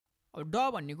अब ड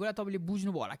भन्ने कुरा तपाईँले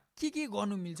बुझ्नुभयो होला के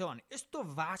गर्नु मिल्छ भने यस्तो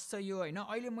भास्ट छ यो होइन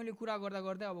अहिले मैले कुरा गर्दा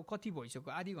गर्दै अब कति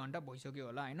भइसक्यो आधी घन्टा भइसक्यो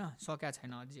होला होइन सकिया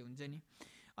छैन अझै हुन्छ नि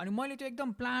अनि मैले त्यो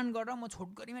एकदम प्लान गरेर म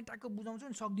छोटकरीमा ट्याक्क बुझाउँछु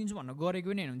नि सक्दिन्छु भनेर गरेको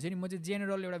पनि हुन्छ नि म चाहिँ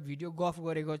जेनरल एउटा भिडियो गफ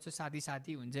गरेको छु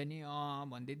साथी हुन्छ नि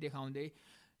भन्दै देखाउँदै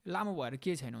लामो भएर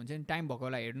के छैन हुन्छ नि टाइम भएको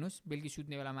बेला हेर्नुहोस् बेलुकी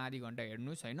सुत्ने बेलामा आधी घन्टा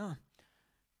हेर्नुहोस् होइन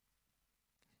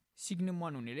सिक्नु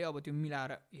मन हुनेले अब त्यो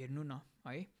मिलाएर हेर्नु न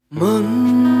है मन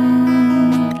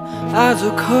आज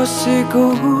खसेको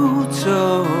छ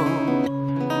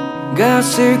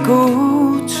गासेको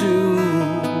छु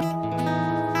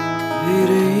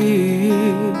धेरै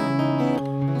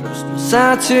प्रश्न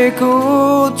साँचेको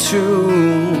छु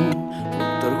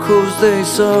उत्तर खोज्दै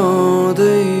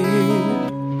सधैँ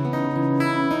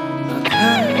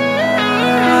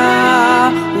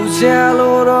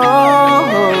उज्यालो र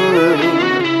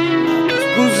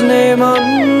बुझ्ने मन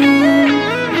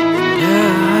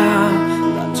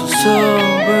लाग्छ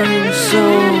सबै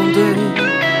सधैँ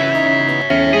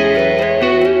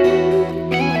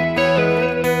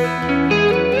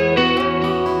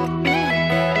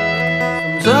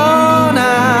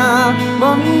सम्झना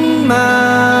मनमा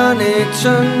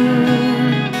नेक्छन्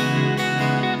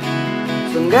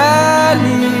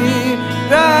सँगाली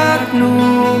राख्नु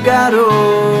गाह्रो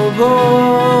भो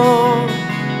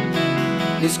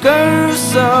निष्कर्ष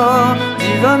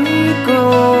जीवनको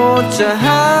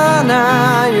चाहना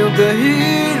यो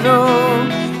गहिरो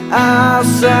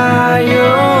आशा यो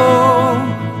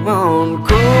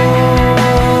मनको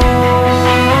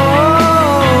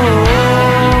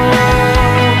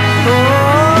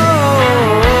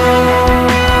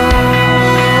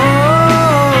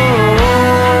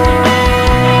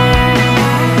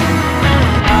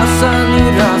आशा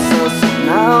निराशा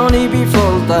सपनाउने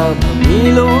विफलता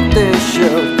धमिलो देश्य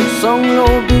सँगो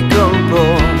विकल्प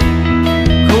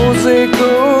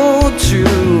खोजेको छु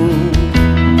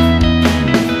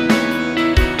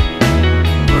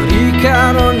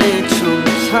परिकारणे छु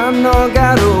छान्न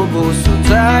गाह्रो भो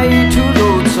सोचाइ ठुलो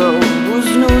छ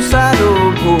बुझ्नु साह्रो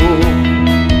भो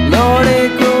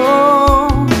लडेको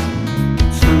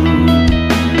छु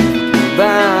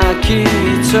बाँकी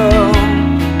छ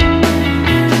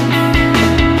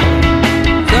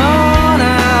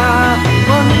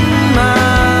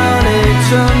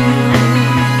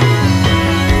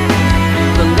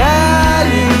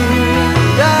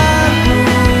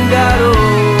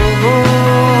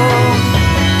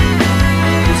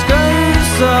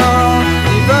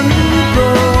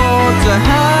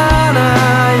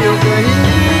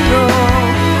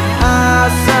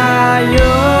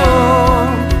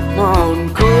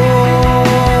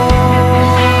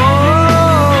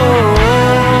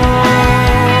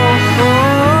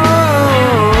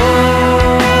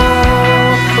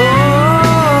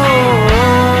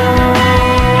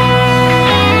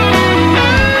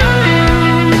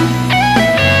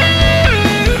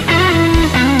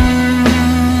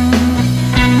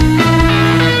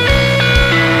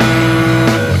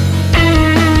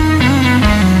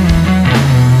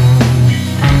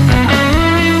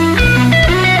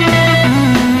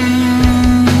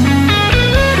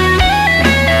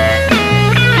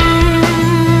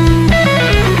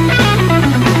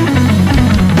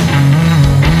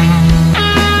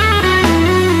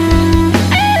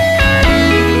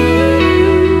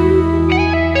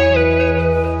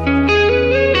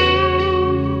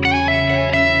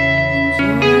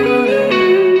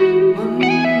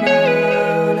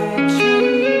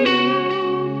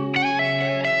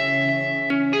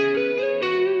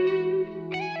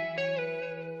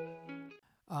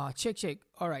चेक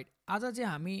अलराइट आज चाहिँ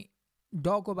हामी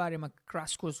डको बारेमा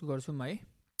क्रास कोर्स गर्छौँ है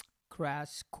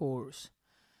क्रास कोर्स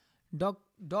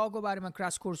डको बारेमा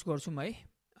क्रास कोर्स गर्छौँ है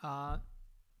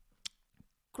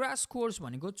क्रास कोर्स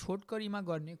भनेको छोटकरीमा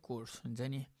गर्ने कोर्स हुन्छ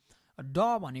नि ड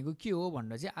भनेको के हो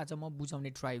भनेर चाहिँ आज म बुझाउने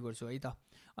ट्राई गर्छु है त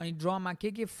अनि ड्रमा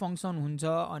के फङ्सन हुन्छ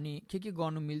अनि के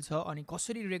गर्नु मिल्छ अनि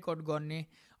कसरी रेकर्ड गर्ने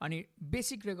अनि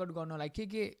बेसिक रेकर्ड गर्नलाई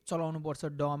के चलाउनु पर्छ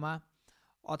डमा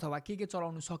अथवा के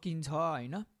चलाउन सकिन्छ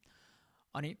हैन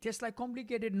अनि त्यसलाई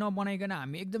कम्प्लिकेटेड नबनाइकन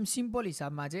हामी एकदम सिम्पल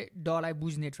हिसाबमा चाहिँ डलाई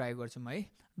बुझ्ने ट्राई गर्छौँ है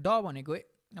ड भनेको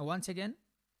one second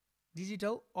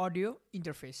digital audio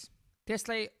interface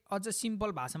त्यसलाई अझ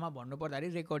सिम्पल भाषामा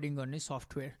भन्नुपर्दाखेरि रेकर्डिङ गर्ने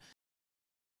सफ्टवेयर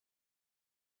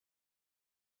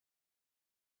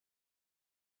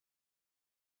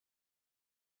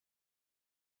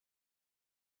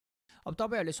अब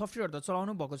तपाईहरुले सफ्टवेयर त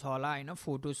चलाउनु भएको छ होला हैन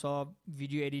फोटोशप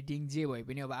भिडियो एडिटिङ जे भए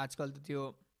पनि अब आजकल त त्यो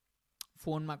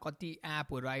फोनमा कति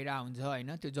एपहरु आइरा हुन्छ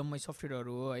हैन त्यो जम्मै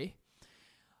सफ्टवेयरहरु हो है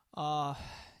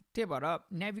त्यही भएर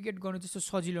नेभिगेट गर्नु त्यस्तो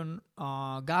सजिलो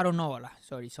गाह्रो नहोला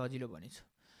सजिलो भनेछु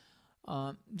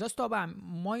जस्तो अब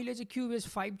मैले चाहिँ क्युबेस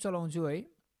 5 चलाउँछु है,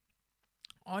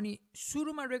 अनि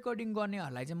सुरुमा रेकर्डिङ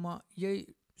गर्नेहरूलाई चाहिँ म यही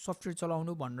सफ्टवेयर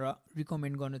चलाउनु भनेर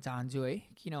रिकमेन्ड गर्न चाहन्छु है,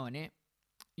 किनभने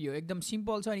यो एकदम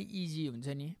सिम्पल छ अनि इजी हुन्छ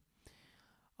नि,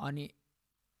 अनि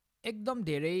एकदम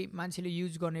धेरै मान्छेले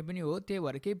युज गर्ने पनि हो। त्यही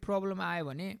भएर केही प्रब्लम आयो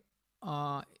भने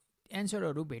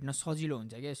एन्सरहरू भेट्न सजिलो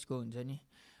हुन्छ क्या यसको हुन्छ नि।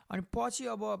 अनि पछि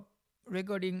अब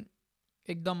रेकर्डिङ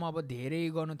एकदम अब धेरै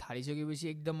गर्नु थालिसकेपछि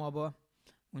एकदम अब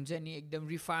हुन्छ नि एकदम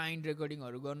रिफाइन्ड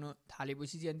रेकर्डिङहरू गर्नु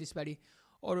थालेपछि चाहिँ अनि त्यसपछि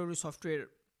अरू सफ्टवेयर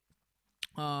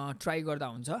ट्राई गर्दा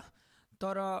हुन्छ।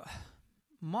 तर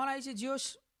मलाई चाहिँ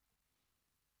जोस्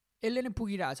यसले नै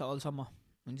पुगिरहेछ अहिलेसम्म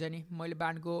हुन्छ नि। मैले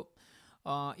ब्यान्डको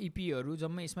इपीहरू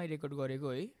जम्मै यसमै रेकर्ड गरेको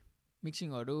है,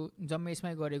 मिक्सिङहरू जम्मै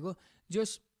यसमै गरेको,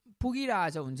 जोस्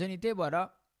पुगिरहेछ हुन्छ नि। त्यही भएर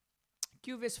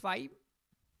क्युबेस 5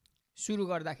 सुरु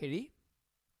गर्दाखेरि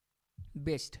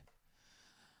बेस्ट।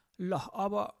 ल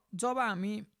अब जब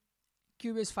हामी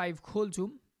क्युबेस 5 खोल्छौँ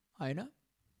होइन,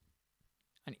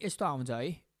 अनि यस्तो आउँछ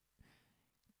है,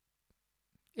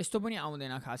 यस्तो पनि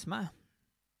आउँदैन खासमा।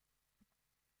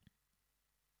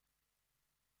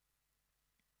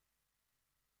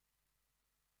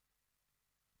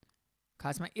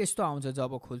 यस्तो आउँछ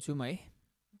जब खोल्छौँ है।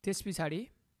 त्यस पछाडि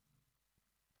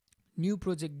न्यू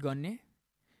प्रोजेक्ट गर्ने,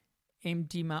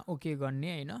 एमटीमा ओके गर्ने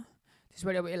होइन।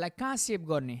 त्यसपछि अब यसलाई कहाँ सेभ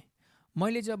गर्ने,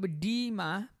 मैले चाहिँ अब डीमा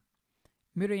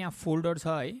मेरो यहाँ फोल्डर छ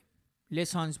है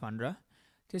लेसन्स भनेर,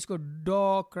 त्यसको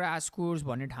क्रास कोर्स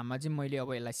भन्ने ठाउँमा चाहिँ मैले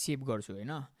अब यसलाई सेभ गर्छु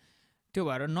होइन। त्यो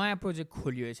भएर नयाँ प्रोजेक्ट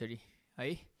खोलियो यसरी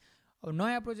है। अब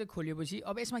नयाँ प्रोजेक्ट खोलिएपछि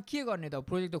अब यसमा के गर्ने त,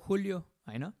 प्रोजेक्ट त खोलियो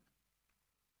होइन।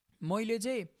 मैले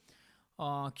चाहिँ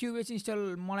क्युबेस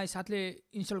मलाई साथले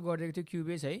इन्स्टल गरिदिएको थियो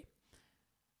क्युबेस है।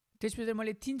 त्यसपछि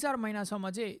मैले 3-4 महिनासम्म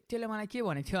चाहिँ त्यसले मलाई के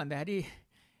भनेको थियो भन्दाखेरि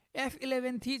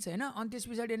F11 थिच होइन, अनि त्यस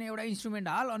पछाडि नै एउटा इन्स्ट्रुमेन्ट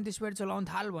हाल, अनि त्यस पछाडि चलाउनु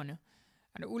थाल भन्यो।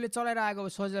 अनि उसले चलाएर आएको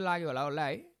सजिलो लाग्यो होला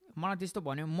उसलाई है, मलाई त्यस्तो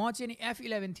भन्यो। म चाहिँ नि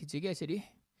F11 थिच्छु क्या यसरी,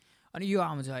 अनि यो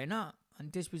आउँछ होइन। अनि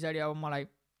त्यस पछाडि अब मलाई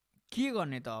के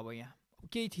गर्ने त, अब यहाँ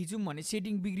केही थिचौँ भने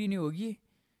सेटिङ बिग्रिने हो कि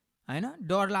होइन,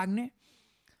 डर लाग्ने।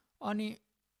 अनि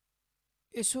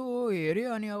यसो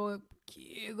हेऱ्यो अनि अब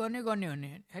के गर्ने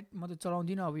भने हेट म त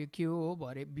चलाउँदिनँ, अब यो के हो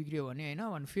भरे बिग्रियो भने होइन,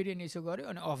 अनि फेरि अनि यसो गऱ्यो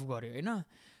अनि अफ गऱ्यो होइन।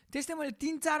 त्यस्तै मैले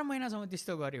 3-4 महिनासम्म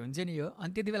त्यस्तो गरेँ हुन्छ नि यो।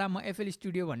 अनि त्यति बेला म FL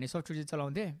स्टुडियो भन्ने सफ्टवेयर चाहिँ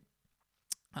चलाउँथेँ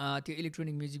त्यो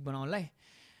इलेक्ट्रोनिक म्युजिक बनाउनलाई।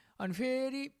 अनि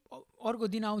फेरि अर्को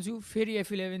दिन आउँछु फेरि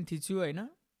F11 थिच्छु होइन,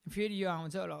 फेरि यो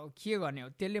आउँछ। ल के गर्ने हो,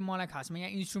 त्यसले मलाई खासमा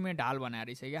यहाँ इन्स्ट्रुमेन्ट हाल बनाएर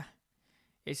रहेछ क्या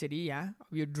यसरी।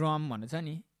 यहाँ अब यो ड्रम भन्नु छ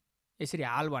नि, यसरी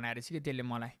हाल बनाएर रहेछ कि त्यसले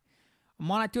मलाई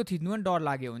त्यो थिच्नु पनि डर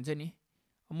लाग्यो हुन्छ नि।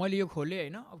 मैले यो खोलेँ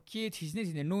होइन, अब के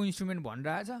थिच्ने नो इन्स्ट्रुमेन्ट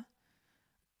भनिरहेछ।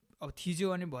 अब थिच्यो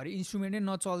भने भरे इन्स्ट्रुमेन्टै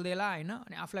नचल्देला होइन,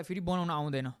 अनि आफूलाई फेरि बनाउन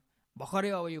आउँदैन। भर्खरै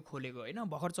अब यो खोलेको होइन,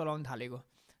 भर्खर चलाउनु थालेको,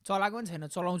 चलाएको पनि छैन,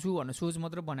 चलाउँछु भनेर सोच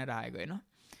मात्र बनाएर आएको होइन।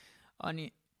 अनि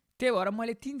त्यही भएर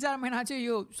मैले 3-4 महिना चाहिँ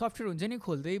यो सफ्टवेयर हुन्छ नि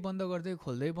खोल्दै बन्द गर्दै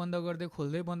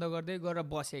गरेर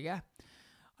बसेँ क्या।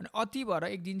 अनि अति भएर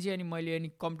एक दिन चाहिँ अनि मैले अनि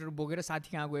कम्प्युटर बोकेर साथी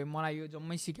कहाँ गएँ, मलाई यो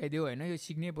जम्मै सिकाइदियो होइन, यो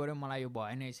सिक्नै पऱ्यो, मलाई यो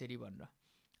भएन यसरी भनेर।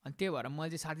 अनि त्यही भएर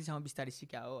मैले चाहिँ साथीसँग बिस्तारै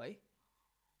सिकाएँ हो है।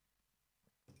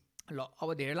 ल अब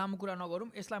धेरै लामो कुरा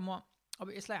नगरौँ,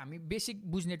 यसलाई हामी बेसिक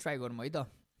बुझ्ने ट्राई गरौँ है त।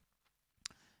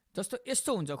 जस्तो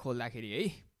यस्तो हुन्छ खोल्दाखेरि है।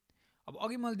 अब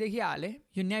अघि मैले देखिहालेँ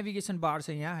यो नेभिगेसन बार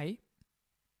छ यहाँ है,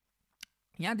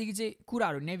 यहाँदेखि चाहिँ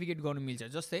कुराहरू नेभिगेट गर्नु मिल्छ।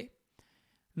 जस्तै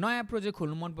नयाँ प्रोजेक्ट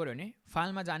खोल्नु मन पऱ्यो भने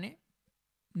फाइलमा जाने,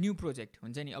 न्यू प्रोजेक्ट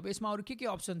हुन्छ नि। अब यसमा अरू के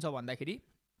अप्सन छ भन्दाखेरि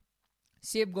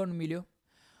सेभ गर्नु मिल्यो।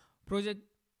 प्रोजेक्ट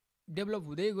डेभलप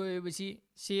हुँदै गएपछि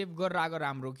सेभ गरेर आएको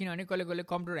राम्रो, किनभने कहिले कहिले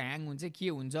कम्प्युटर ह्याङ हुन्छ, के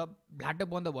हुन्छ, भ्लाट्ट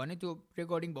बन्द भयो भने त्यो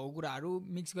रेकर्डिङ भएको कुराहरू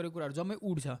मिक्स गरेको कुराहरू जम्मै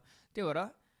उड्छ। त्यही भएर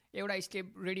एउटा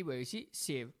स्टेप रेडी भएपछि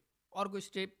सेभ, अर्को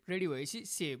स्टेप रेडी भएपछि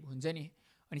सेभ हुन्छ नि।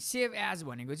 अनि सेभ एज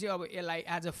भनेको चाहिँ अब यसलाई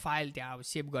एज अ फाइल त्यहाँ अब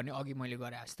सेभ गर्ने, अघि मैले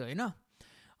गरेँ जस्तो होइन।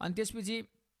 अनि त्यसपछि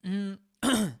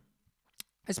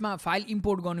यसमा फाइल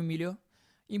इम्पोर्ट गर्नु मिल्यो।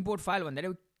 इम्पोर्ट फाइल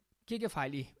भन्दाखेरि के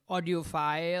file, audio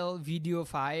file, video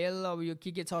file, अब यो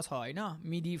के छ होइन,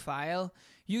 मिडी फाइल।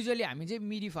 युजली हामी चाहिँ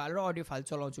मिडी फाइल र अडियो फाइल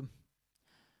चलाउँछौँ,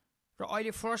 र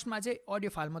अहिले फर्स्टमा चाहिँ अडियो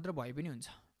फाइल मात्र भए पनि हुन्छ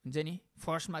नि।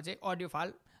 फर्स्टमा चाहिँ अडियो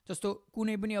फाइल, जस्तो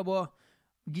कुनै पनि अब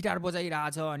गिटार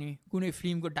बजाइरहेछ अनि कुनै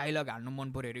फिल्मको डायलग हाल्नु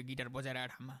मन पऱ्यो अरे गिटार बजाइरहेको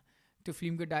ठाउँमा, त्यो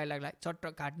फिल्मको डायलगलाई चट्ट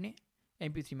काट्ने,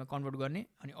 MP3मा कन्भर्ट गर्ने,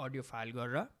 अनि अडियो फाइल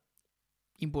गरेर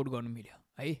इम्पोर्ट गर्नु मिल्यो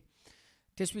है।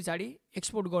 त्यस पछाडि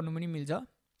एक्सपोर्ट गर्नु पनि मिल्छ।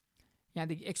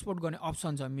 यहाँदेखि एक्सपोर्ट गर्ने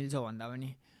अप्सन छ, मिल्छ भन्दा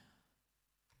पनि।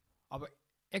 अब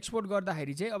एक्सपोर्ट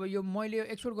गर्दाखेरि चाहिँ अब यो मैले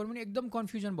एक्सपोर्ट गर्नु पनि एकदम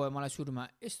कन्फ्युजन भयो मलाई सुरुमा।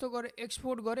 यस्तो गरेँ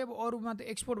एक्सपोर्ट गरेँ, अब अरूमा त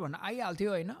एक्सपोर्ट भन्न आइहाल्थ्यो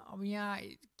होइन। अब यहाँ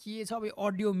के छ, अब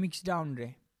अडियो मिक्स डाउन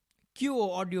रे, के हो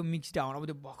अडियो मिक्स डाउन, अब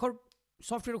त्यो भर्खर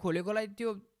सफ्टवेयर खोलेकोलाई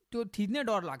त्यो थिच्ने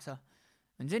डर लाग्छ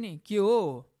हुन्छ नि के हो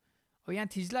अब यहाँ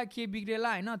थिच्ला के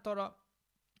बिग्रेला होइन तर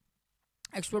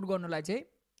एक्सपोर्ट गर्नुलाई चाहिँ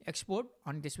एक्सपोर्ट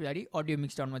अनि त्यस पछाडि अडियो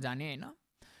मिक्स डाउनमा जाने होइन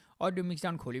अडियो मिक्स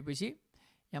डाउन खोलेपछि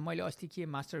यहाँ मैले अस्ति के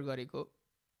मास्टर गरेको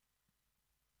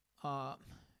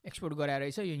एक्सपोर्ट गराएर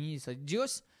रहेछ यो यहीँ छ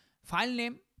जोस् फाइल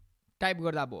नेम टाइप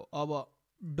गर्दा भयो अब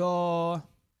DAW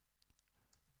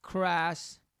crash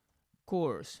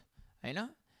course हैन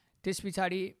त्यस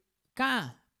पछाडि कहाँ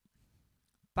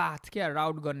पाथ क्या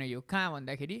राउट गर्ने यो कहाँ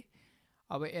भन्दाखेरि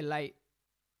अब यसलाई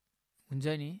हुन्छ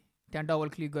नि त्यहाँ डबल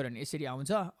क्लिक गर्यो भने यसरी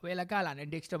आउँछ अब यसलाई कहाँ लाने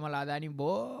डेस्कटपमा लाँदा नि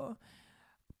भयो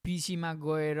पीसीमा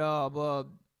गएर अब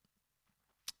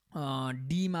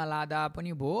डीमा लाँदा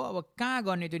पनि भयो अब कहाँ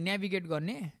गर्ने त्यो नेभिगेट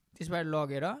गर्ने त्यसबाट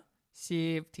लगेर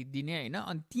सेभ थिच्दिने होइन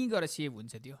अनि त्यहीँ गएर सेभ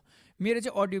हुन्छ त्यो मेरो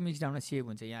चाहिँ अडियो मिक्स डाउनमा सेभ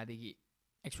हुन्छ यहाँदेखि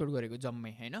एक्सपोर्ट गरेको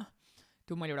जम्मै होइन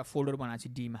त्यो मैले एउटा फोल्डर बनाएको छु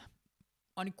डीमा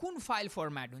अनि कुन फाइल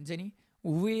फर्मेट हुन्छ नि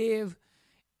वेभ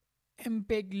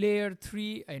एमपेग लेयर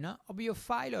 3 होइन अब यो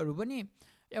फाइलहरू पनि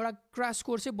एउटा क्रास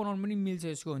कोर्सै बनाउनु पनि मिल्छ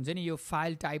यसको हुन्छ नि यो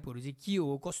फाइल टाइपहरू चाहिँ के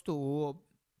हो कस्तो हो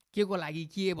के को लागि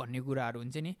के भन्ने कुराहरू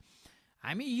हुन्छ नि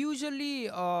हामी युजली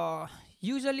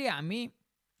हामी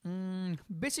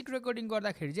बेसिक रेकर्डिङ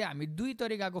गर्दाखेरि चाहिँ हामी दुई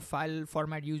तरिकाको फाइल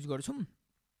फर्मेट युज गर्छौँ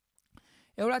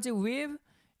एउटा चाहिँ वेभ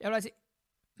एउटा चाहिँ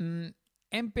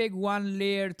एमपेग 1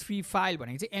 लेयर 3 फाइल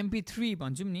भनेको चाहिँ MP3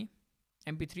 भन्छौँ नि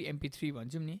MP3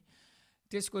 भन्छौँ नि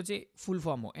त्यसको चाहिँ फुल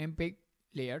फर्म हो एमपेग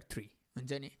लेयर 3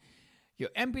 हुन्छ नि यो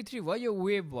MP3 भयो यो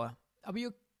वेभ भयो अब यो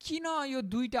किन यो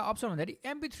दुईटा अप्सन भन्दाखेरि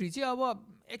MP3 चाहिँ अब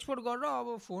एक्सपोर्ट गरेर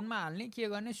अब फोनमा हाल्ने के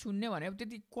गर्ने सुन्ने भने अब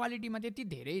त्यति क्वालिटीमा त्यति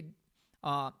धेरै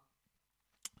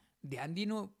ध्यान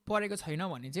दिनु परेको छैन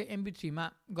भने चाहिँ MP3 मा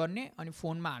गर्ने अनि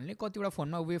फोनमा हाल्ने कतिवटा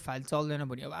फोनमा वेभ फाइल चल्दैन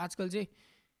भने अब आजकल चाहिँ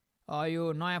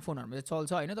यो नयाँ फोनहरुमा चाहिँ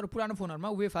चल्छ हैन तर पुरानो फोनहरुमा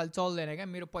वेभ फाइल चल्दैन क्या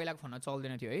मेरो पहिलाको फोनमा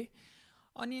चल्दैन थियो है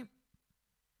अनि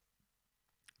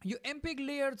यो एमपेग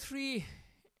लेयर 3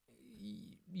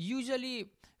 युजली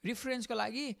रिफरेन्सको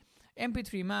लागि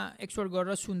MP3 मा एक्सपोर्ट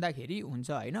गरेर सुन्दाखेरि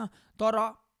हुन्छ हैन तर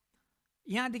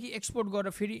यहाँदेखि एक्सपोर्ट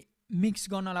गरेर फेरि मिक्स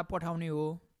गर्नलाई पठाउने हो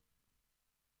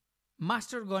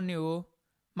मास्टर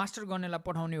गर्नेलाई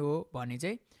पठाउने हो भने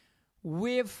चाहिँ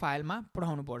वेभ फाइलमा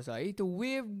पठाउनु पर्छ है त्यो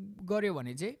वेभ गर्यो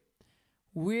भने चाहिँ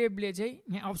वेभले चाहिँ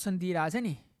यहाँ अप्सन दिइरहेछ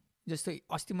नि जस्तै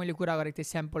अस्ति मैले कुरा गरेको थिएँ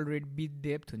स्याम्पल रेट विथ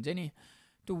डेप्थ हुन्छ नि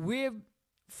त्यो वेभ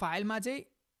फाइलमा चाहिँ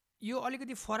यो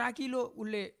अलिकति फराकिलो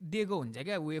उसले दिएको हुन्छ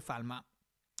क्या वेभ फाइलमा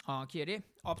के अरे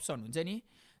अप्सन हुन्छ नि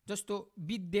जस्तो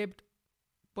विथ डेप्थ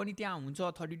पनि त्यहाँ हुन्छ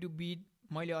 32 बिट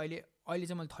मैले अहिले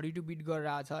चाहिँ मैले 32 बिट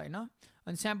गरिरहेको छ हैन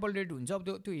अनि स्याम्पल रेट हुन्छ अब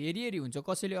त्यो हेरी हुन्छ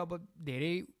कसैले अब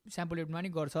धेरै स्याम्पल रेटमा नि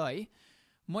गर्छ है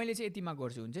मैले चाहिँ यतिमा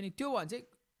गर्छु हुन्छ नि त्यो भन्छ चाहिँ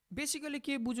बेसिकली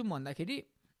के बुझौँ भन्दाखेरि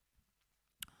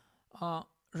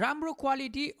राम्रो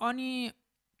क्वालिटी अनि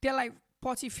त्यसलाई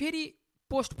पछि फेरि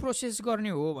पोस्ट प्रोसेस गर्ने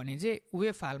हो भने चाहिँ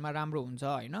वेभ फाइलमा राम्रो हुन्छ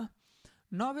हैन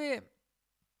नभए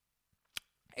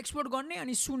एक्सपोर्ट गर्ने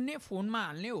अनि सुन्ने फोनमा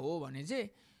हाल्ने हो भने चाहिँ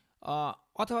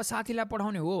अथवा साथीलाई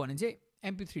पठाउने हो भने चाहिँ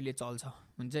MP3 ले चल्छ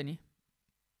हुन्छ नि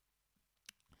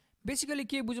बेसिकली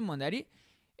के बुझौँ भन्दाखेरि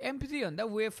MP3 भन्दा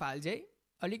वेभ फाइल चाहिँ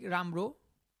अलिक राम्रो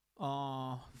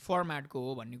फर्मेटको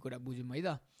हो भन्ने कुरा बुझौँ है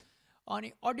त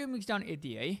अनि अडियो मिक्स डाउन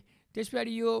यति है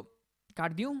त्यसपछि यो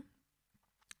काट्दिउँ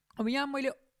अब यहाँ मैले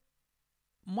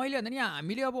भन्दा नि यहाँ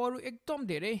हामीले अब अरू एकदम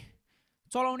धेरै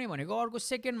चलाउने भनेको अर्को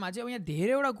सेकेन्डमा चाहिँ अब यहाँ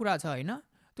धेरैवटा कुरा छ हैन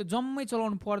त्यो जम्मै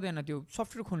चलाउनु पर्दैन त्यो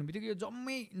सफ्टवेयर खोल्नु बित्तिकै यो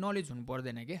जम्मै नलेज हुनु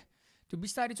पर्दैन के त्यो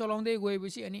बिस्तारै चलाउँदै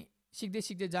गएपछि अनि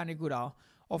सिक्दै जाने कुरा हो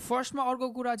अब फर्स्टमा अर्को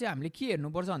कुरा चाहिँ हामीले के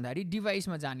हेर्नुपर्छ भन्दाखेरि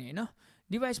डिभाइसमा जाने हैन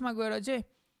डिभाइसमा गएर चाहिँ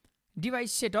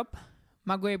डिभाइस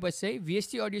सेटअपमा गएपछि चाहिँ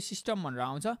VST अडियो सिस्टम भनेर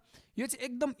आउँछ यो चाहिँ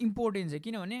एकदम इम्पोर्टेन्ट छ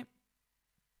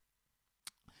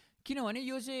किनभने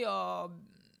यो चाहिँ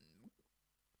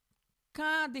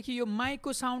कहाँदेखि यो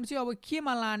माइकको साउन्ड चाहिँ अब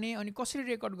केमा लाने अनि कसरी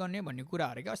रेकर्ड गर्ने भन्ने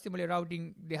कुराहरू क्या अस्ति मैले राउटिङ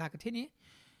देखाएको थिएँ नि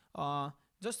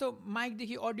जस्तो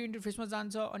माइकदेखि अडियो इन्टरफेसमा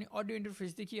जान्छ अनि अडियो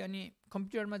इन्टरफेसदेखि अनि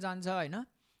कम्प्युटरमा जान्छ हैन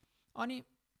अनि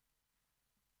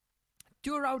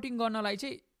त्यो राउटिङ गर्नलाई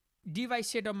चाहिँ डिभाइस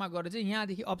सेटअपमा गएर चाहिँ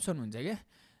यहाँदेखि अप्सन हुन्छ क्या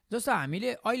जस्तो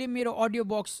हामीले अहिले मेरो अडियो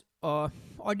बक्स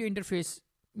अडियो इन्टरफेस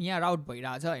यहाँ राउट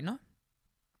भइरहेछ हैन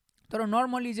तर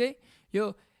नर्मली चाहिँ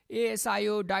यो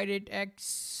ASIO डाइरेक्ट एक्स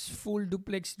फुल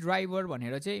डुप्लेक्स ड्राइभर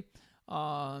भनेर चाहिँ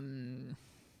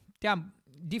त्यहाँ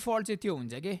डिफल्ट चाहिँ त्यो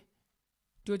हुन्छ के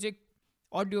त्यो चाहिँ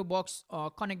अडियो बक्स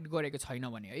कनेक्ट गरेको छैन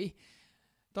भने है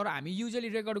तर हामी युजली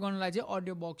रेकर्ड गर्नलाई चाहिँ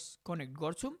अडियो बक्स कनेक्ट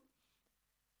गर्छौँ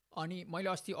अनि मैले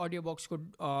अस्ति अडियो बक्सको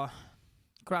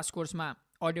क्रास कोर्समा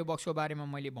अडियो बक्सको बारेमा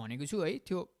मैले भनेको छु है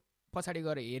त्यो पछाडि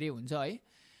गएर हेरे हुन्छ है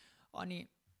अनि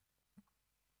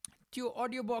त्यो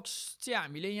अडियो बक्स चाहिँ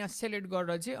हामीले यहाँ सेलेक्ट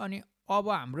गरेर चाहिँ अनि अब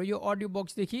हाम्रो यो अडियो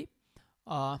बक्सदेखि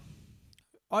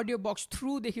अडियो बक्स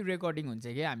थ्रुदेखि रेकर्डिङ हुन्छ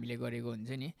कि हामीले गरेको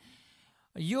हुन्छ नि,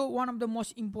 यो one of the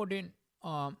most important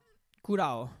कुरा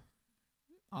हो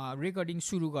रेकर्डिङ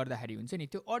सुरु गर्दाखेरि हुन्छ नि।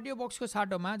 त्यो अडियो बक्सको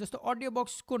साटोमा जस्तो अडियो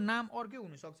बक्सको नाम अर्कै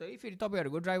हुनसक्छ है, फेरि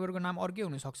तपाईँहरूको ड्राइभरको नाम अर्कै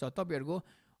हुनसक्छ, तपाईँहरूको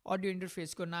अडियो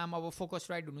इन्टरफेसको नाम अब फोकस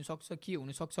राइट हुनसक्छ, के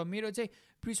हुनसक्छ। मेरो चाहिँ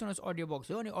प्रिसोनस अडियो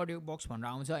बक्स हो, अनि अडियो बक्स भनेर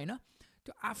आउँछ होइन।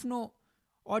 त्यो आफ्नो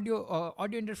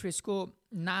अडियो इन्टरफेसको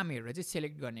नाम हेरेर चाहिँ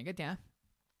सेलेक्ट गर्ने क्या त्यहाँ।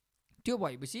 त्यो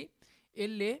भएपछि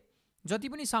यसले जति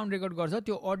पनि साउन्ड रेकर्ड गर्छ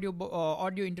त्यो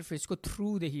अडियो इन्टरफेसको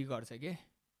थ्रुदेखि गर्छ के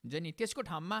हुन्छ नि। त्यसको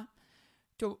ठाउँमा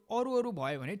त्यो अरू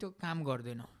भयो भने त्यो काम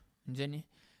गर्दैन हुन्छ नि।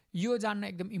 यो जान्न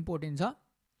एकदम इम्पोर्टेन्ट छ।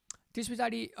 त्यस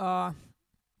पछाडि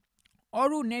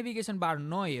अरू नेभिगेसन बार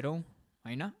नहेरौँ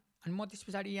होइन। अनि म त्यस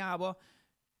पछाडि यहाँ अब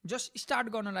जस्ट स्टार्ट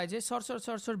गर्नलाई चाहिँ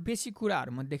सरसर बेसिक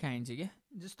कुराहरू म देखाइन्छु कि।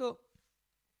 जस्तो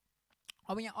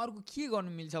अब यहाँ अर्को के गर्नु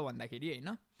मिल्छ भन्दाखेरि होइन,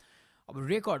 अब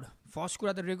रेकर्ड फर्स्ट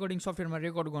कुरा त रेकर्डिङ सफ्टवेयरमा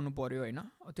रेकर्ड गर्नु पऱ्यो होइन।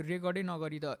 त्यो रेकर्डै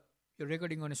नगरी त यो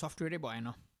रेकर्डिङ गर्ने सफ्टवेयरै भएन,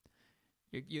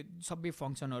 यो सबै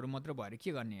फङ्सनहरू मात्र भएर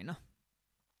के गर्ने होइन।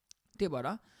 त्यही भएर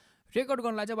रेकर्ड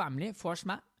गर्नलाई चाहिँ अब हामीले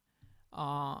फर्स्टमा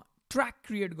ट्र्याक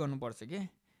क्रिएट गर्नुपर्छ कि।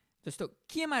 जस्तो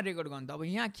केमा रेकर्ड गर्नु त, अब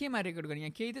यहाँ केमा रेकर्ड गर्ने,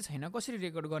 यहाँ केही त छैन, कसरी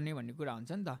रेकर्ड गर्ने भन्ने कुरा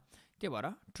हुन्छ नि त। त्यही भएर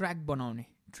ट्र्याक बनाउने,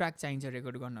 ट्र्याक चाहिन्छ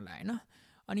रेकर्ड गर्नलाई होइन।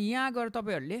 अनि यहाँ गएर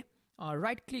तपाईँहरूले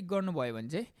राइट क्लिक गर्नुभयो भने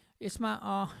चाहिँ यसमा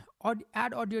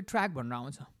एड अडियो ट्र्याक भनेर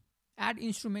आउँछ, एड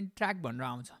इन्स्ट्रुमेन्ट ट्र्याक भनेर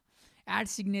आउँछ, add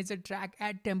signature track,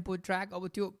 add tempo track. अब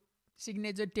त्यो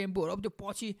सिग्नेचर टेम्पोहरू अब त्यो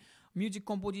पछि म्युजिक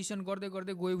कम्पोजिसन गर्दै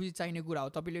गर्दै गएपछि चाहिने कुरा हो।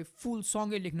 तपाईँले फुल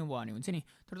सँगै लेख्नुभयो भने हुन्छ नि,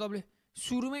 तर तपाईँले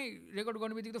सुरुमै रेकर्ड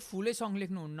गर्ने बित्तिकै त फुलै सङ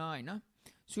लेख्नुहुन्न होइन।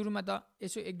 सुरुमा त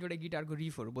यसो एक दुईवटा गिटारको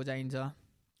रिफहरू बजाइन्छ,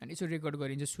 अनि यसो रेकर्ड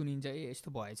गरिन्छ, सुनिन्छ, ए यस्तो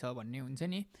भएछ भन्ने हुन्छ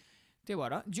नि। त्यही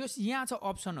भएर जस यहाँ छ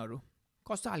अप्सनहरू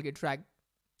कस्तो खालको ट्र्याक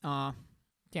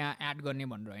त्यहाँ एड गर्ने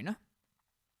भनेर होइन।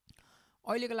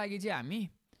 अहिलेको लागि चाहिँ हामी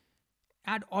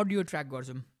एड अडियो ट्र्याक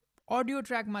गर्छौँ। अडियो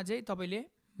ट्र्याकमा चाहिँ तपाईँले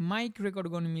माइक रेकर्ड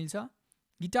गर्नु मिल्छ,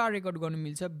 गिटार रेकर्ड गर्नु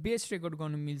मिल्छ, बेस रेकर्ड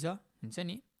गर्नु मिल्छ हुन्छ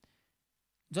नि।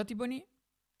 जति पनि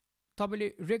तपाईँले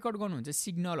रेकर्ड गर्नुहुन्छ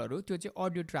सिग्नलहरू त्यो चाहिँ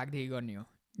अडियो ट्र्याकदेखि गर्ने हो,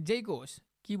 जेको होस्,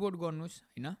 किबोर्ड गर्नुहोस्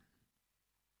होइन,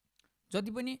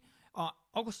 जति पनि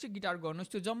अकोस्टिक गिटार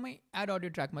गर्नुहोस् त्यो जम्मै एड अडियो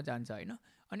ट्र्याकमा जान्छ होइन।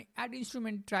 अनि एड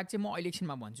इन्स्ट्रुमेन्ट ट्र्याक चाहिँ म अहिले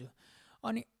एकछिनमा भन्छु।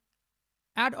 अनि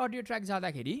एड अडियो ट्र्याक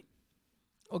जाँदाखेरि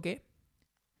ओके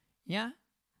यहाँ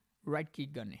राइट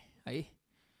क्लिक गर्ने है,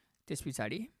 त्यस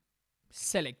पछाडि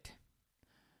सेलेक्ट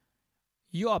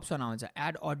यो अप्सन आउँछ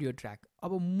एड अडियो ट्र्याक।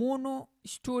 अब मोनो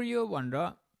स्टोरियो भनेर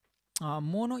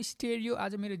मोनो स्टेरियो,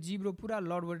 आज मेरो जिब्रो पुरा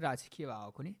लडबडिरहेको छ के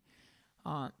भएको नि।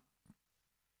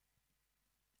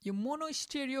 यो मोनो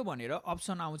स्टेरियो भनेर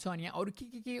अप्सन आउँछ। अनि यहाँ अरू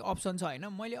के अप्सन छ होइन,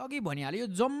 मैले अघि भनिहालेँ यो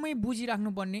जम्मै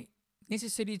बुझिराख्नुपर्ने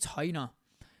नेसेसरी छैन,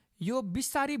 यो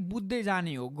बिस्तारै बुझ्दै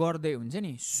जाने हो, गर्दै हुन्छ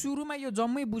नि। सुरुमा यो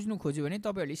जम्मै बुझ्नु खोज्यो भने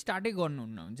तपाईँहरूले स्टार्टै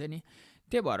गर्नुहुन्न हुन्छ नि।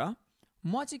 त्यही भएर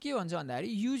म चाहिँ के भन्छु भन्दाखेरि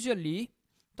युजली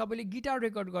तपाईँले गिटार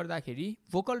रेकर्ड गर्दाखेरि,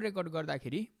 भोकल रेकर्ड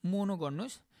गर्दाखेरि मोनो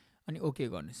गर्नुहोस् अनि ओके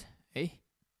गर्नुहोस् है।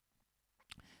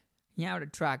 यहाँ एउटा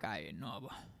ट्र्याक आयो हेर्नु अब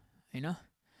होइन,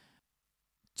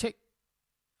 छेक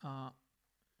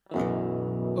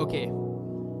ओके।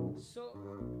 सो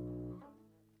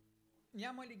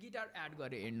यहाँ मैले गिटार एड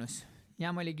गरेँ हेर्नुहोस्,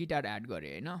 यहाँ मैले गिटार एड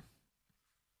गरेँ होइन,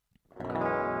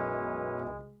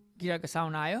 गिटारको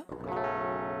साउन्ड आयो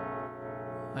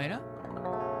होइन,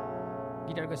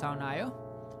 गिटारको साउन्ड आयो।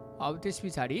 अब त्यस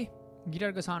पछाडि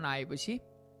गिटारको साउन्ड आएपछि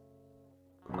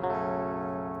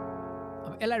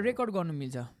अब यसलाई रेकर्ड गर्नु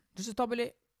मिल्छ। जस्तो तपाईँले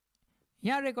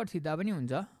यहाँ रेकर्ड थिच्दा पनि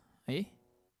हुन्छ है,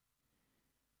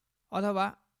 अथवा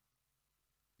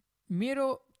मेरो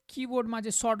किबोर्डमा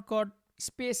चाहिँ सर्टकट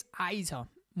स्पेस आई छ,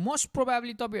 मोस्ट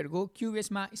प्रोभाब्ली तपाईँहरूको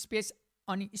क्युबेसमा स्पेस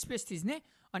अनि स्पेस थिच्ने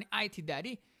अनि आई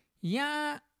थिच्दाखेरि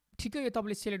यहाँ ठिकै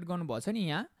तपाईँले सेलेक्ट गर्नुभएको छ नि,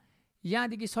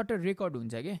 यहाँदेखि सट्ट रेकर्ड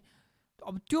हुन्छ कि।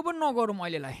 अब त्यो पनि नगरौँ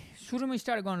अहिलेलाई, सुरुमा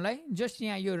स्टार्ट गर्नलाई जस्ट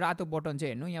यहाँ यो रातो बटन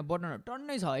चाहिँ हेर्नु, यहाँ बटनहरू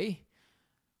टन्नै छ है।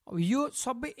 अब यो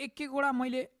सबै एक एकवटा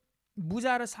मैले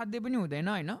बुझाएर साध्य पनि हुँदैन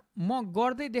होइन, म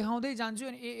गर्दै देखाउँदै जान्छु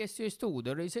अनि यस्तो यस्तो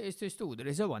हुँदो रहेछ, यस्तो यस्तो हुँदो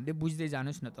रहेछ भन्दै बुझ्दै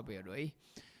जानुहोस् न तपाईँहरू है।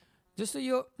 जस्तो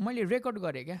यो मैले रेकर्ड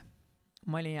गरेँ क्या,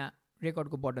 मैले यहाँ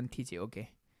रेकर्डको बटन थिचेँ ओके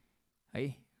है,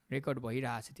 रेकर्ड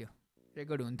भइरहेछ, त्यो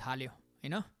रेकर्ड हुन थाल्यो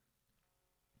होइन।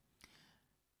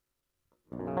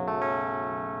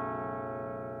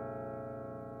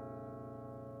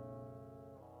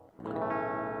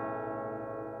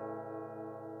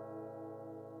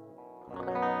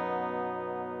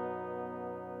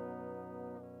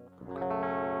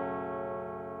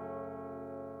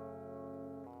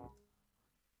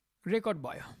 रेकर्ड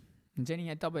भयो हुन्छ नि।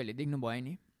 यहाँ तपाईँहरूले देख्नुभयो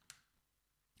नि,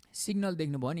 सिग्नल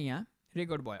देख्नुभयो नि, यहाँ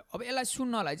रेकर्ड भयो। अब यसलाई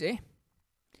सुन्नलाई चाहिँ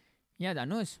यहाँ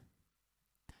जानुहोस्,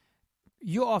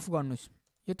 यो अफ गर्नुहोस्।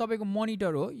 यो तपाईँको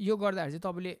मोनिटर हो, यो गर्दाखेरि चाहिँ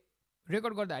तपाईँले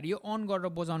रेकर्ड गर्दाखेरि यो अन गरेर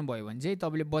बजाउनु भयो भने चाहिँ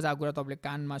तपाईँले बजाएको कुरा तपाईँले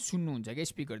कानमा सुन्नुहुन्छ क्या,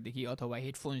 स्पिकरदेखि अथवा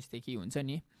हेडफोन्सदेखि हुन्छ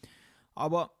नि।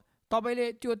 अब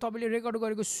तपाईँले रेकर्ड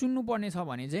गरेको सुन्नुपर्ने छ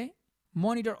भने चाहिँ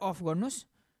मोनिटर अफ गर्नुहोस्,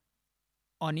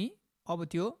 अनि अब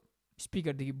त्यो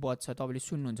स्पिकरदेखि बज्छ, तपाईँले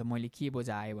सुन्नुहुन्छ मैले के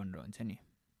बजाएँ भनेर हुन्छ नि।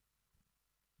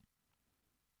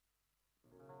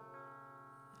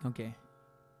 ओके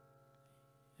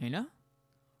हैन,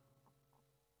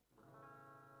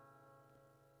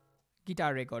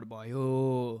 गिटार रेकर्ड भयो।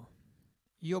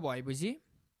 यो भएपछि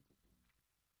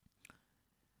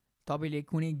तपाईँले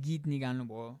कुनै गीत निकाल्नु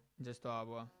भयो, जस्तो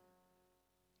अब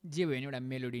जे भयो भने एउटा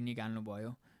मेलोडी निकाल्नु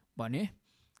भयो भने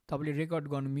तपाईँले रेकर्ड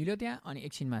गर्नु मिल्यो त्यहाँ, अनि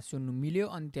एकछिनमा सुन्नु मिल्यो,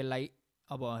 अनि त्यसलाई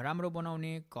अब राम्रो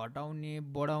बनाउने, घटाउने,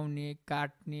 बढाउने,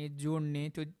 काट्ने, जोड्ने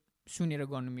त्यो सुनेर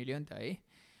गर्नु मिल्यो नि त है।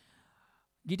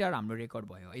 गिटार हाम्रो रेकर्ड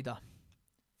भयो है त।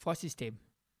 फर्स्ट स्टेप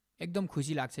एकदम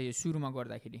खुसी लाग्छ यो सुरुमा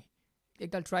गर्दाखेरि।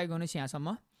 एकताल ट्राई गर्नुहोस् यहाँसम्म,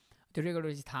 त्यो रेकर्ड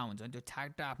गरेपछि थाहा हुन्छ, त्यो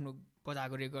ठ्याक्क आफ्नो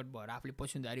बजाएको रेकर्ड भएर आफूले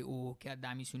पछि हुँदाखेरि ओ क्या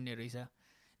दामी सुन्ने रहेछ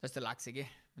जस्तो लाग्छ के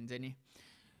हुन्छ नि।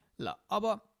 ल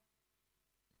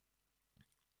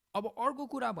अब अर्को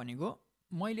कुरा भनेको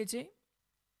मैले चाहिँ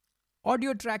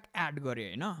अडियो ट्र्याक एड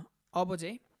गरेँ होइन। अब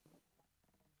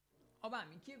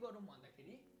हामी के गरौँ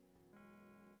भन्दाखेरि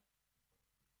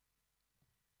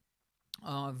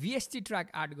VST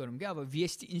ट्र्याक एड गरौँ क्या। अब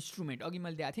VST इन्स्ट्रुमेन्ट अघि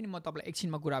मैले दिएको थिएँ नि, म तपाईँलाई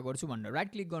एकछिनमा कुरा गर्छु भनेर। राइट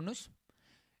क्लिक गर्नुहोस्,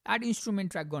 एड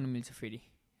इन्स्ट्रुमेन्ट ट्र्याक गर्नु मिल्छ फेरि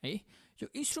है। यो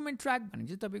इन्स्ट्रुमेन्ट ट्र्याक भनेको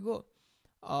चाहिँ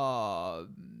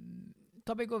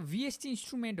तपाईँको VST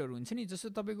इन्स्ट्रुमेन्टहरू हुन्छ नि, जस्तो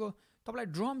तपाईँलाई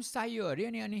ड्रम्स चाहियो अरे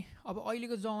अनि अब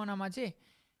अहिलेको जमानामा चाहिँ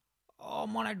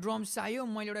मलाई ड्रम्स चाहियो,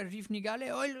 मैले एउटा रिफ निकालेँ,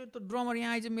 अहिले त ड्रमर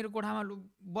यहाँ आइज मेरो कोठामा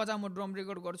बजा, म ड्रम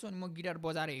रेकर्ड गर्छु अनि म गिटार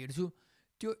बजाएर हेर्छु,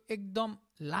 त्यो एकदम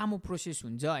लामो प्रोसेस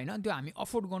हुन्छ होइन। त्यो हामी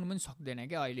अफोर्ड गर्नु पनि सक्दैन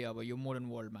क्या अहिले अब यो मोडर्न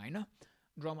वर्ल्डमा होइन।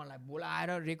 ड्रमरलाई बोलाएर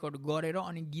रेकर्ड गरेर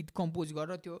अनि गीत कम्पोज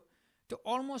गरेर त्यो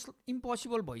अलमोस्ट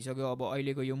इम्पोसिबल भइसक्यो अब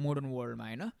अहिलेको यो मोडर्न वर्ल्डमा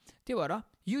होइन। त्यही भएर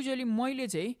युजली मैले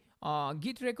चाहिँ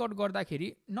गीत रेकर्ड गर्दाखेरि,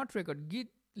 गीत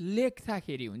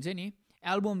लेख्दाखेरि हुन्छ नि,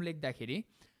 एल्बम लेख्दाखेरि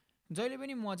जहिले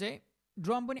पनि म चाहिँ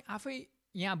ड्रम पनि आफै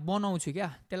यहाँ बनाउँछु क्या,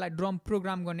 त्यसलाई ड्रम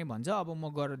प्रोग्राम गर्ने भन्छ। अब म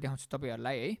गरेर देखाउँछु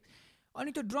तपाईँहरूलाई है।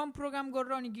 अनि त्यो ड्रम प्रोग्राम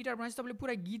गरेर अनि गिटार बनाएपछि तपाईँले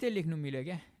पुरा गीतै लेख्नु मिल्यो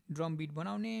क्या, ड्रम बिट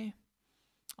बनाउने,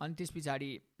 अनि त्यस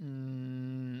पछाडि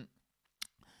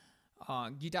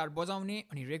गिटार बजाउने,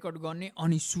 अनि रेकर्ड गर्ने,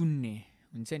 अनि सुन्ने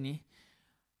हुन्छ नि।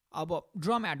 अब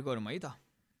ड्रम एड गरौँ है त।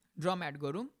 ड्रम एड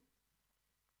गरौँ।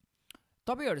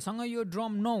 तपाईँहरूसँग यो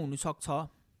ड्रम नहुनुसक्छ,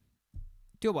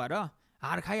 त्यो भएर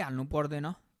हार खाइहाल्नु पर्दैन,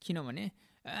 किनभने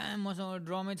मसँग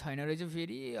ड्रमै छैन रहेछ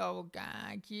फेरि अब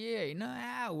कहाँ के होइन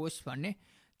होस् भन्ने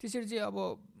त्यसरी चाहिँ अब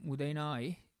हुँदैन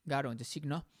है, गाह्रो हुन्छ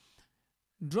सिक्न।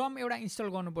 ड्रम एउटा इन्स्टल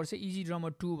गर्नुपर्छ, इजी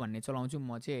ड्रमर 2 भन्ने चलाउँछु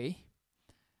म चाहिँ है।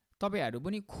 तपाईँहरू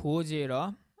पनि खोजेर,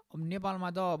 अब नेपालमा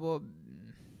त अब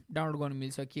डाउनलोड गर्नु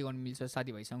मिल्छ, के गर्नु मिल्छ,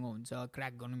 साथीभाइसँग हुन्छ,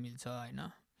 क्र्याक गर्नु मिल्छ होइन।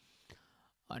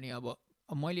 अनि अब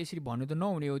मैले यसरी भन्नु त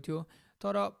नहुने हो त्यो,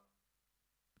 तर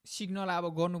सिक्नलाई अब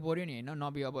गर्नु पऱ्यो नि होइन।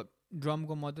 नभए अब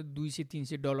ड्रमको म त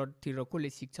 $200-300 तिर कसले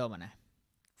सिक्छ भने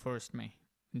फर्स्टमै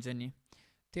हुन्छ नि।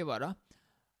 त्यही भएर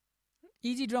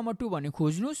इजी ड्रमर 2 भन्ने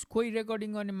खोज्नुहोस्। कोही रेकर्डिङ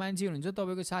गर्ने मान्छे हुनुहुन्छ,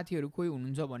 तपाईँको साथीहरू कोही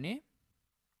हुनुहुन्छ भने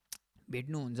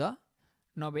भेट्नुहुन्छ,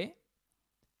 नभए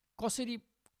कसरी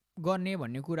गर्ने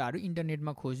भन्ने कुराहरू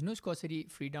इन्टरनेटमा खोज्नुहोस्, कसरी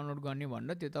फ्री डाउनलोड गर्ने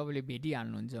भनेर त्यो तपाईँले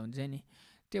भेटिहाल्नुहुन्छ हुन्छ नि।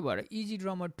 त्यही भएर इजी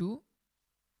ड्रमर 2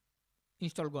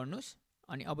 इन्स्टल गर्नुहोस्,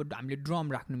 अनि अब हामीले ड्रम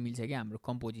राख्नु मिल्छ क्या हाम्रो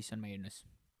कम्पोजिसनमा। हेर्नुहोस्,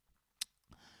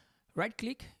 right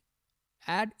click,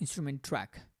 add instrument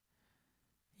track,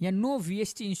 यहाँ नो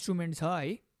VST इन्स्ट्रुमेन्ट छ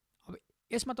है। अब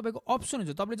यसमा तपाईँको अप्सन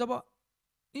हुन्छ, तपाईँले जब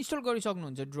इन्स्टल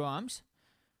गरिसक्नुहुन्छ ड्रम्स,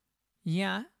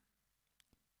 यहाँ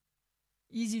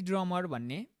इजी ड्रमर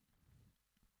भन्ने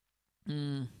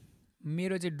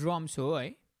मेरो चाहिँ ड्रम्स हो है।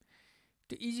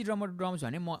 त्यो इजी ड्रमर ड्रम्स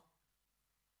भने म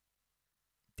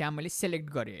त्यहाँ मैले सेलेक्ट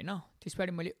गरेँ होइन। त्यस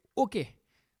पछाडि मैले ओके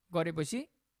गरेपछि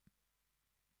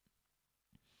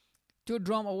त्यो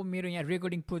ड्रम अब मेरो यहाँ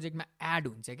रेकर्डिङ प्रोजेक्टमा एड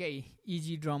हुन्छ क्या,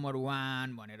 इजी ड्रमर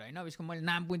 1 भनेर होइन। अब यसको मैले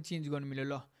नाम पनि चेन्ज गर्नु मिल्यो।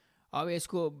 ल अब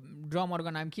यसको ड्रमरको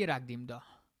नाम के राखिदिउँ त,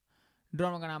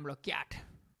 ड्रमरको नाम ल क्याट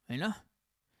होइन।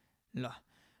 ल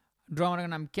ड्रमरको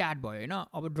नाम क्याट भयो होइन।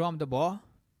 अब ड्रम त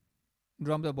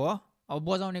भयो, अब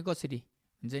बजाउने कसरी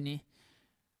हुन्छ नि।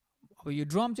 अब यो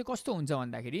ड्रम चाहिँ कस्तो हुन्छ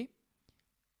भन्दाखेरि,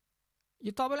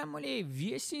 यो तपाईँलाई मैले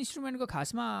VST इन्स्ट्रुमेन्टको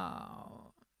खासमा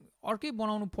अर्कै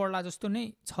बनाउनु पर्ला जस्तो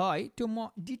नै छ है। त्यो म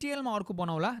डिटेलमा अर्को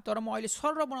बनाउला, तर म अहिले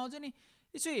सरर बनाउँछु नि,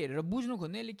 यसो हेरेर बुझ्नु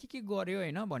खोज्ने यसले के गर्यो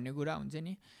होइन भन्ने कुरा हुन्छ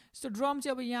नि। यस्तो ड्रम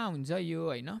चाहिँ अब यहाँ हुन्छ यो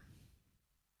होइन।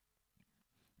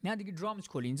 यहाँदेखि ड्रम्स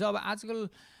खोलिन्छ। अब आजकल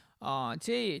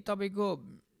चाहिँ तपाईँको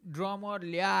ड्रमर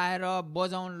ल्याएर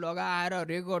बजाउन लगाएर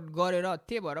रेकर्ड गरेर,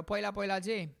 त्यही भएर पहिला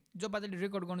चाहिँ जो पाराले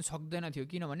रेकर्ड गर्नु सक्दैन थियो,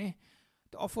 किनभने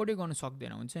त्यो अफोर्डै गर्नु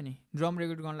सक्दैन हुन्छ नि। ड्रम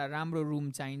रेकर्ड गर्नलाई राम्रो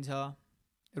रुम चाहिन्छ,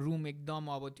 रुम एकदम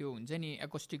अब त्यो हुन्छ नि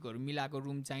एकोस्टिकहरू मिलाएको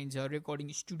रुम चाहिन्छ, रेकर्डिङ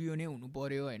स्टुडियो नै हुनु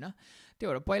पऱ्यो होइन। त्यही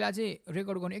भएर पहिला चाहिँ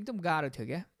रेकर्ड गर्नु एकदम गाह्रो थियो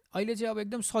क्या। अहिले चाहिँ अब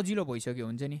एकदम सजिलो भइसक्यो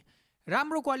हुन्छ नि।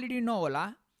 राम्रो क्वालिटी नहोला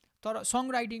तर सङ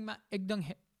राइटिङमा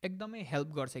एकदमै हेल्प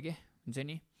गर्छ क्या हुन्छ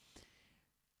नि।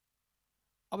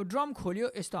 अब ड्रम खोल्यो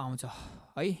यस्तो आउँछ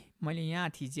है। मैले यहाँ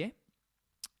थिचेँ,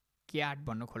 क्याट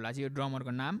भन्नु खोल्ला चाहिँ यो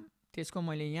ड्रमरको नाम। त्यसको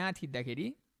मैले यहाँ थिच्दाखेरि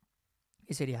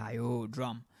यसरी आयो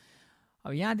ड्रम।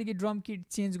 अब यहाँदेखि ड्रम किट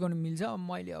चेन्ज गर्नु मिल्छ। अब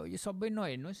मैले अब यो सबै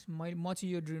नहेर्नुहोस्, म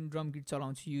चाहिँ यो ड्रम किट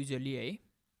चलाउँछु युजली है।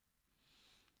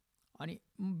 अनि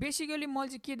बेसिकली मैले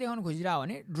चाहिँ के देखाउनु खोजिरहेको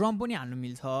भने ड्रम पनि हाल्नु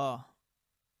मिल्छ,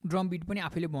 ड्रम बिट पनि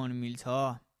आफैले बनाउनु मिल्छ,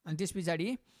 अनि त्यस पछाडि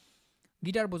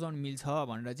गिटार बजाउनु मिल्छ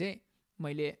भनेर चाहिँ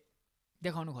मैले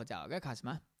देखाउनु खोजेको हो क्या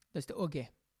खासमा। जस्तो ओके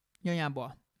यो यहाँ भयो,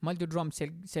 मैले त्यो ड्रम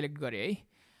सेलेक्ट गरेँ है।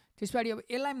 त्यस पछाडि अब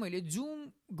यसलाई मैले जुम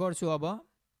गर्छु अब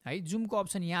है। जुमको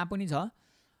अप्सन यहाँ पनि छ,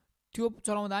 त्यो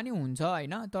चलाउँदा नि हुन्छ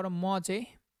होइन। तर म चाहिँ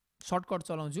सर्टकट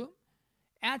चलाउँछु।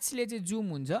 एचले चाहिँ जुम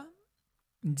हुन्छ,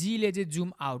 जीले चाहिँ जुम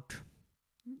आउट।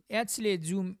 एचले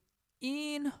जुम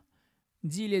इन,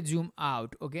 जीले जुम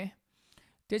आउट। ओके,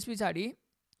 त्यस पछाडि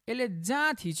यसले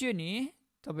जहाँ थिच्यो नि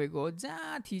तपाईँको,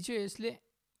 जहाँ थिच्यो यसले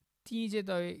त्यहीँ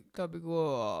चाहिँ तपाईँको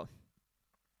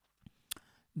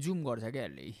जुम गर्छ क्या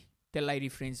यसले। त्यसलाई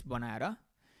रिफरेन्स बनाएर,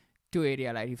 त्यो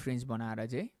एरियालाई रिफरेन्स बनाएर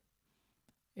चाहिँ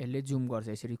यसले जुम गर्छ।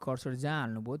 यसरी कर्सर जहाँ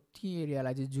हाल्नुभयो ती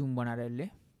एरियालाई चाहिँ जुम बनाएर यसले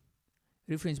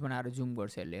रिफरेन्स बनाएर जुम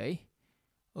गर्छ यसले है।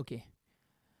 ओके,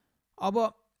 अब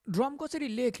ड्रम कसरी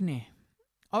लेख्ने?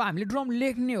 अब हामीले ड्रम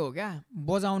लेख्ने हो क्या,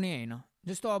 बजाउने होइन।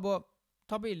 जस्तो अब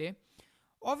तपाईँले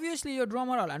अभियसली यो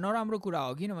ड्रमरहरूलाई नराम्रो कुरा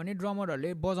हो, किनभने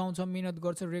ड्रमरहरूले बजाउँछ, मिहिनेत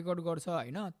गर्छ, रेकर्ड गर्छ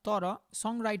होइन। तर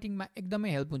सङ राइटिङमा एकदमै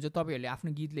हेल्प हुन्छ। तपाईँहरूले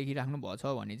आफ्नो गीत लेखिराख्नु भएको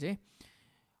छ भने चाहिँ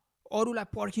अरूलाई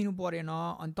पर्खिनु परेन,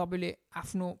 अनि तपाईँले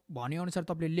आफ्नो भनेअनुसार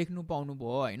तपाईँले लेख्नु पाउनुभयो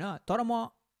होइन। तर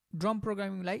म ड्रम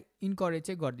प्रोग्रामिङलाई इन्करेज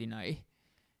चाहिँ गर्दिनँ है।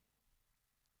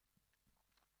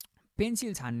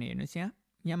 पेन्सिल छान्ने हेर्नुहोस्,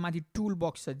 यहाँ माथि टुल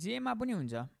बक्स छ, जेमा पनि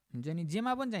हुन्छ नि,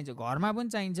 जेमा पनि चाहिन्छ, घरमा पनि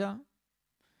चाहिन्छ।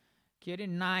 के अरे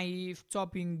नाइफ,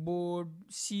 चपिङ बोर्ड,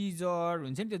 सिजर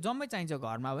हुन्छ नि, त्यो जम्मै चाहिन्छ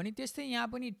घरमा पनि। त्यस्तै यहाँ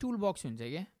पनि टुल बक्स हुन्छ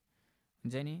क्या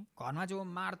हुन्छ नि। घरमा जो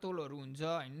मार्तोलहरू हुन्छ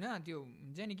होइन, त्यो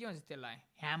हुन्छ नि, के भन्छ त्यसलाई,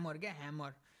 ह्यामर क्या,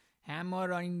 ह्यामर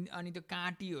अनि त्यो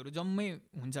काँटीहरू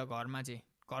जम्मै हुन्छ घरमा चाहिँ,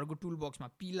 घरको टुल बक्समा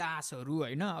पिलासहरू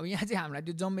होइन। अब यहाँ चाहिँ हामीलाई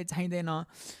त्यो जम्मै चाहिँदैन।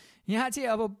 यहाँ चाहिँ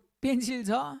अब पेन्सिल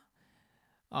छ,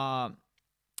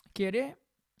 के अरे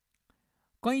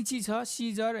कैँची छ,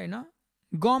 सिजर होइन,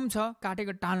 गम छ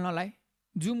काटेको टाल्नलाई,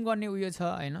 जुम गर्ने उयो छ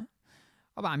होइन।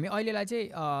 अब हामी अहिलेलाई चाहिँ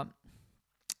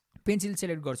पेन्सिल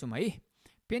सेलेक्ट गर्छौँ है।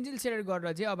 पेन्सिल सेलेक्ट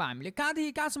गरेर चाहिँ अब हामीले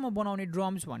कहाँदेखि कहाँसम्म बनाउने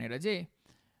ड्रम्स भनेर चाहिँ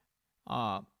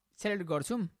सेलेक्ट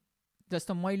गर्छौँ।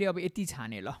 जस्तो मैले अब यति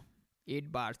छाने, ल 8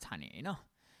 बार छाने होइन।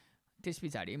 त्यस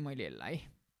पछाडि मैले यसलाई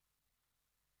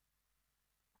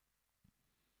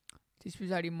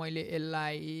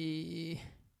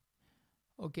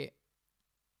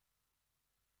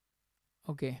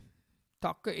ओके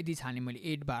टक्क यति छाने मैले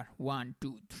 8 बार, 1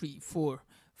 2 3 4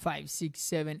 5 6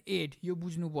 7 8 यो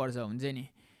बुझ्नुपर्छ हुन्छ नि।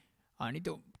 अनि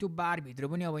त्यो बारभित्र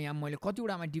पनि अब यहाँ मैले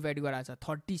कतिवटामा डिभाइड गराएको छ,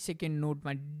 30 सेकेन्ड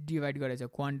नोटमा डिभाइड गरेको छ,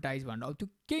 क्वान्टाइज भनेर। अब त्यो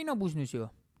केही नबुझ्नुहोस्, यो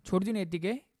छोडिदिनु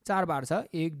यत्तिकै। 4 बार छ,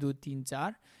 1 2 3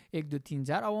 4 1 2 3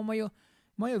 4। अब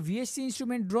म यो भिएससी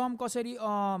इन्स्ट्रुमेन्ट ड्रम कसरी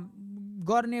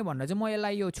गर्ने भनेर चाहिँ म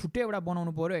यसलाई यो छुट्टै एउटा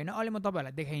बनाउनु पऱ्यो होइन। अहिले म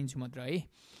तपाईँहरूलाई देखाइदिन्छु मात्र है।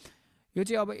 यो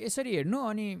चाहिँ अब यसरी हेर्नु,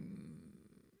 अनि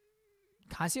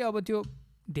खासै अब त्यो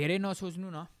धेरै नसोच्नु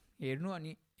न, हेर्नु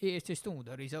अनि यस्तो यस्तो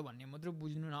हुँदो रहेछ भन्ने मात्र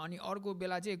बुझ्नु न। अनि अर्को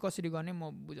बेला चाहिँ कसरी गर्ने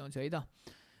म बुझाउँछु है त।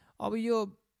 अब यो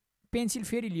पेन्सिल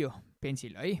फेरि लियो,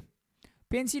 पेन्सिल है,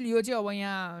 पेन्सिल यो चाहिँ अब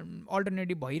यहाँ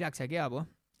अल्टरनेटिभ भइरहेको छ क्या। अब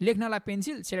लेख्नलाई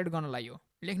पेन्सिल सेलेक्ट गर्नलाई यो,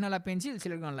 लेख्नलाई पेन्सिल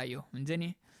सेलेक्ट गर्नलाई यो हुन्छ नि।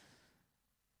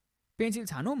 पेन्सिल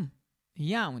छानौँ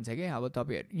यहाँ हुन्छ क्या। अब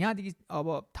तपाईँहरू यहाँदेखि अब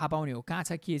थाहा पाउने हो कहाँ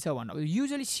छ के छ भनेर।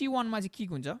 युजली C1 मा चाहिँ किक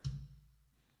हुन्छ,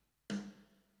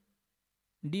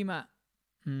 डीमा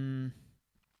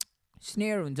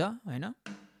स्नेयर हुन्छ होइन,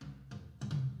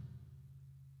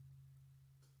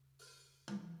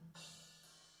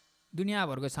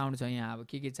 दुनियाँभरको साउन्ड छ यहाँ। अब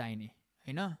के चाहिने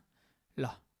होइन। ल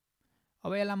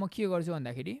अब यसलाई म के गर्छु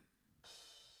भन्दाखेरि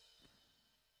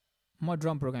म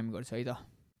ड्रम प्रोग्राम गर्छु है त।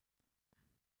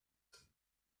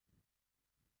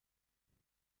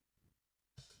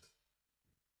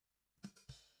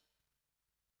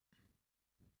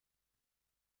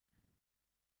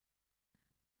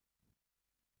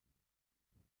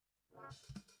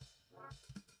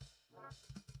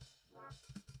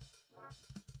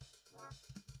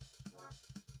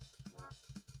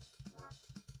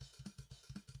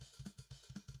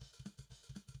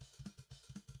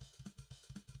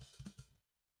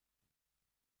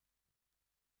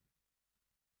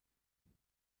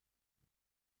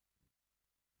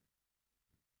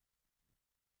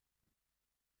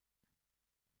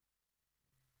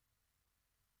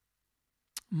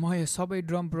 म यो सबै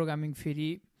ड्रम प्रोग्रामिङ फेरि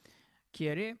के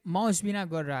अरे माउस बिना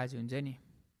गरेर आज हुन्छ नि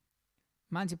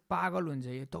मान्छे पागल हुन्छ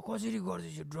यो त कसरी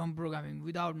गर्दैछ ड्रम प्रोग्रामिङ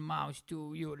विदाउट माउस त्यो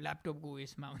यो ल्यापटपको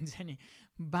उयसमा हुन्छ नि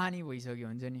बानी भइसक्यो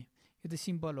हुन्छ नि यो त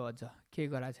सिम्पल हो अझ केही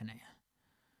गराएको छैन यहाँ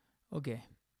ओके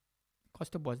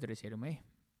कस्तो बज्दो रहेछ हेरौँ है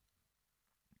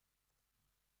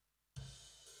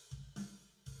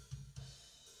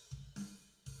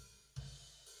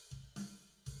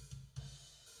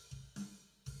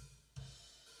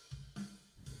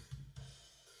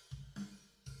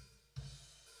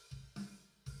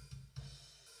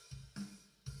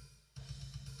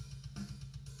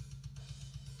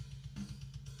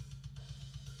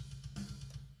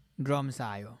ड्रम्स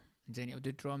आयो हुन्छ नि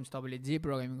त्यो ड्रम्स तपाईँले जे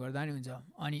प्रोग्रामिङ गर्दा नि हुन्छ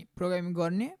अनि प्रोग्रामिङ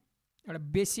गर्ने एउटा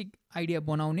बेसिक आइडिया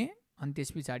बनाउने अनि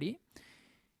त्यस पछाडि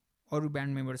अरू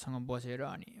ब्यान्ड मेम्बरसँग बसेर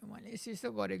अनि मैले यस्तो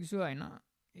यस्तो गरेको छु होइन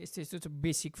यस्तो यस्तो छ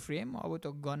बेसिक फ्रेम अब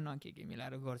त गर्न के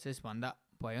मिलाएर गर्छस् भन्दा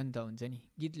भयो नि त हुन्छ नि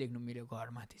गीत लेख्नु मिल्यो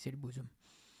घरमा त्यसरी बुझौँ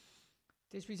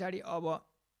त्यस पछाडि अब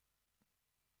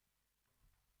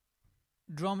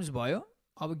ड्रम्स भयो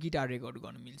अब गिटार रेकर्ड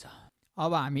गर्नु मिल्छ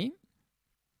अब हामी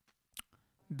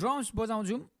ड्रम्स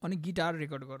बजाउँछौँ अनि गिटार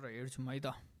रेकर्ड गरेर हेर्छौँ है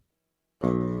त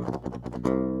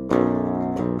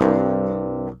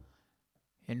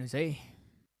हेर्नुहोस् है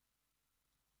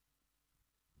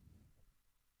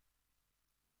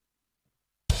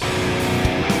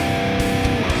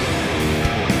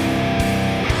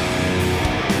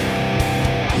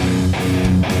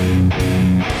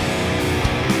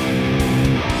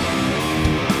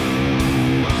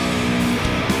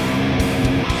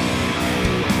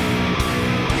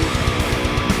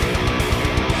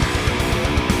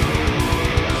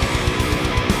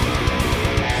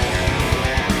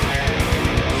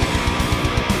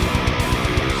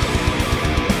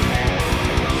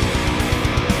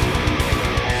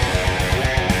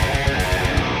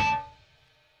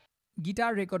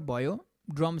गिटार रेकर्ड भयो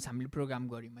ड्रम्स हामीले प्रोग्राम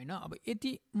गऱ्यौँ होइन अब यति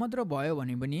मात्र भयो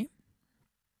भने पनि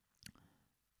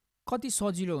कति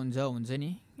सजिलो हुन्छ नि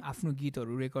आफ्नो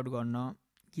गीतहरू रेकर्ड गर्न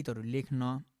गीतहरू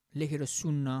लेखेर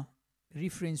सुन्न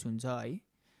रिफरेन्स हुन्छ है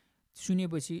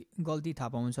सुनेपछि गल्ती थाहा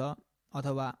पाउँछ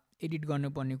अथवा एडिट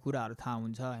गर्नुपर्ने कुराहरू थाहा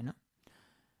हुन्छ होइन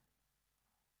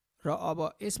र अब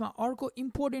यसमा अर्को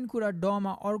इम्पोर्टेन्ट कुरा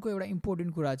डमा अर्को एउटा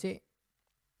इम्पोर्टेन्ट कुरा चाहिँ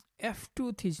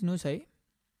F2 थिच्नुहोस् है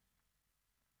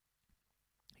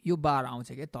यो बार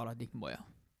आउँछ क्या तल देख्नुभयो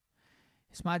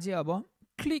यसमा चाहिँ अब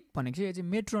क्लिक भनेको चाहिँ यो चाहिँ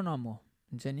मेट्रोनम हो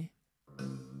हुन्छ नि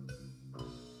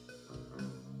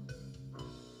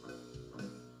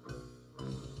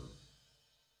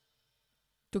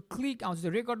त्यो क्लिक आउँछ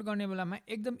त्यो रेकर्ड गर्ने बेलामा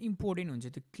एकदम इम्पोर्टेन्ट हुन्छ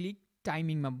त्यो क्लिक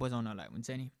टाइमिङमा बजाउनलाई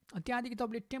हुन्छ नि त्यहाँदेखि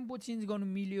तपाईँले टेम्पो चेन्ज गर्नु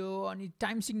मिल्यो अनि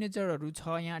टाइम सिग्नेचरहरू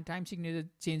छ यहाँ टाइम सिग्नेचर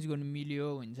चेन्ज गर्नु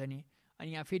मिल्यो हुन्छ नि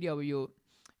अनि यहाँ फेरि अब यो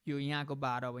यहाँको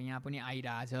बार अब यहाँ पनि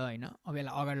आइरहेछ होइन अब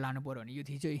यसलाई अगाडि लानु पऱ्यो भने यो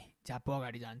थिचै झ्याप्प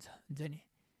अगाडि जान्छ हुन्छ नि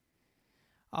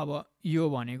अब यो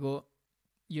भनेको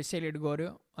यो सेलेक्ट गर्यो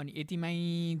अनि यतिमै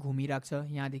घुमिरहेको छ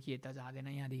यहाँदेखि यता जाँदैन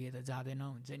यहाँदेखि यता जाँदैन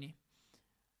हुन्छ नि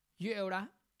यो एउटा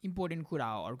इम्पोर्टेन्ट कुरा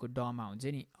हो अर्को डमा हुन्छ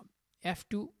नि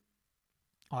F2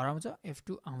 हराउँछ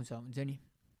F2 आउँछ हुन्छ नि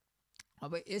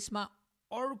अब यसमा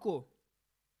अर्को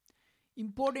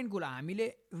इम्पोर्टेन्ट कुरा हामीले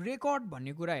रेकर्ड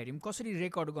भन्ने कुरा हेऱ्यौँ कसरी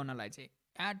रेकर्ड गर्नलाई चाहिँ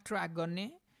एड ट्र्याक गर्ने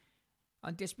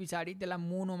अनि त्यस पछाडि त्यसलाई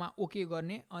मोनोमा ओके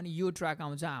गर्ने अनि यो ट्र्याक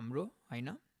आउँछ हाम्रो होइन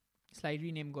यसलाई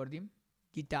रिनेम गरिदिउँ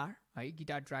गिटार है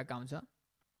गिटार ट्र्याक आउँछ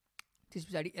त्यस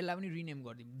पछाडि यसलाई पनि रिनेम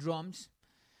गरिदिउँ ड्रम्स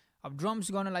अब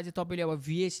ड्रम्स गर्नलाई चाहिँ तपाईँले अब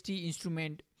VST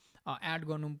इन्स्ट्रुमेन्ट एड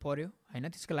गर्नु पऱ्यो होइन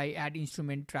त्यसको लागि एड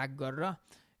इन्स्ट्रुमेन्ट ट्र्याक गरेर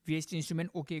VST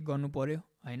इन्स्ट्रुमेन्ट ओके गर्नु पऱ्यो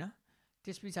होइन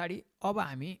त्यस पछाडि अब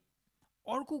हामी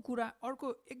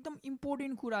अर्को एकदम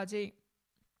इम्पोर्टेन्ट कुरा चाहिँ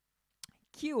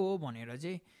के हो भनेर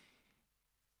चाहिँ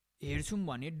हेर्छौँ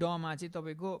भने डमा चाहिँ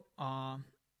तपाईँको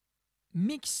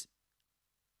मिक्स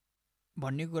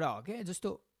भन्ने कुरा हो क्या जस्तो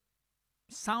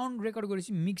साउन्ड रेकर्ड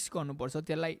गरेपछि मिक्स गर्नुपर्छ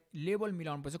त्यसलाई लेभल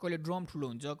मिलाउनुपर्छ कहिले ड्रम ठुलो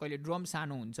हुन्छ कहिले ड्रम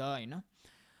सानो हुन्छ होइन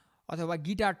अथवा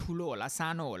गिटार ठुलो होला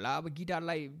सानो होला अब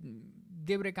गिटारलाई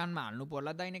देब्रे कानमा हाल्नु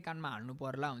पर्ला दाहिने कानमा हाल्नु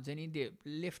पर्ला हुन्छ नि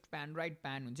लेफ्ट प्यान राइट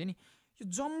प्यान हुन्छ नि यो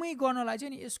जम्मै गर्नलाई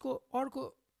चाहिँ नि यसको अर्को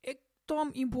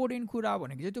एकदम इम्पोर्टेन्ट कुरा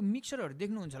भनेको चाहिँ त्यो मिक्सरहरू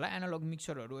देख्नुहुन्छ होला एनालग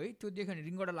मिक्सरहरू है त्यो देख्यो भने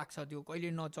रिङ्गटा लाग्छ त्यो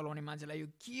कहिले नचलाउने मान्छेलाई यो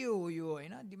के हो यो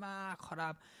होइन दिमाग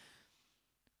खराब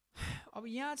अब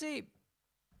यहाँ चाहिँ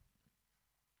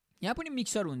यहाँ पनि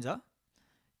मिक्सर हुन्छ,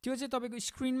 त्यो चाहिँ तपाईँको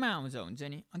स्क्रिनमा हुन्छ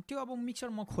नि। अनि त्यो अब मिक्सर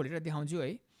म खोलेर देखाउँछु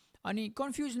है, अनि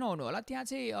कन्फ्युज नहुनु होला, त्यहाँ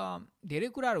चाहिँ धेरै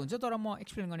कुराहरू हुन्छ तर म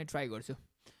एक्सप्लेन गर्ने ट्राई गर्छु।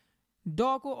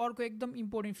 डको अर्को एकदम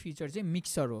इम्पोर्टेन्ट फिचर चाहिँ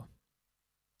मिक्सर हो।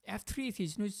 F3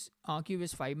 थिच्नुहोस्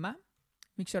क्युबेस 5 मा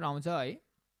मिक्सर आउँछ है।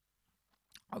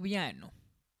 अब यहाँ हेर्नु,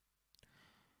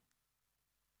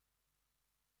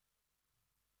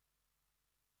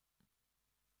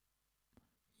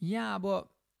 यहाँ अब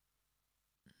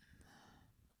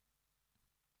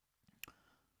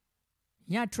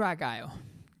यहाँ ट्र्याक आयो,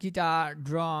 गिटार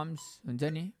ड्रम्स हुन्छ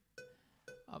नि।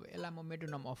 अब यसलाई म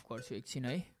मेट्रोनोम अफ गर्छु एकछिन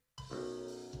है।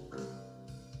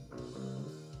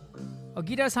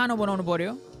 गिटार सानो बनाउनु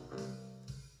पर्यो,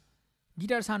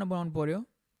 गिटार सानो बनाउनु पर्यो,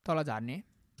 तल झार्ने।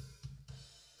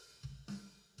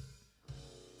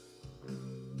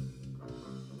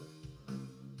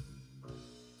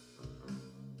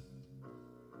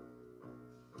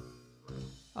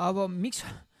 अब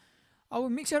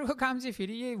मिक्सरको काम चाहिँ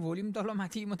फेरि यही भोल्युम तल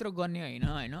माथि मात्र गर्ने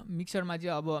होइन। मिक्सरमा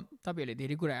चाहिँ अब तपाईँहरूले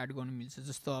धेरै कुरा एड गर्नु मिल्छ।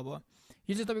 जस्तो अब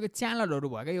यो चाहिँ तपाईँको च्यानलहरू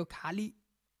भयो क्या, यो खाली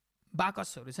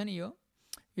बाकसहरू छ नि,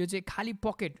 यो चाहिँ खाली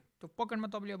पकेट। त्यो पकेटमा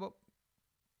तपाईँले अब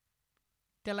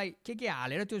त्यसलाई के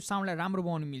हालेर त्यो साउन्डलाई राम्रो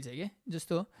बनाउनु मिल्छ क्या।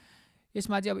 जस्तो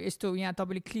यसमा चाहिँ अब यस्तो यहाँ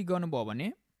तपाईँले क्लिक गर्नुभयो भने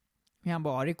यहाँ अब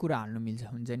हरेक कुरा हाल्नु मिल्छ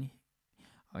हुन्छ नि।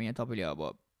 अब यहाँ तपाईँले अब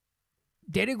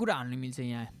धेरै कुरा हाल्नु मिल्छ,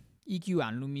 यहाँ इक्यू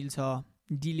हाल्नु मिल्छ,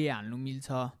 डिले हाल्नु मिल्छ,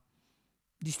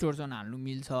 डिस्टोर्सन हाल्नु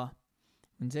मिल्छ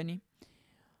हुन्छ नि।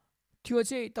 त्यो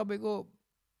चाहिँ तपाईँको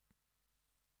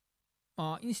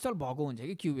इन्स्टल भएको हुन्छ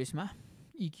कि क्युबेसमा,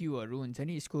 इक्यूहरू हुन्छ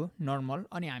नि यसको नर्मल।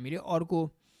 अनि हामीले अर्को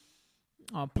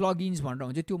प्लगइन्स भनेर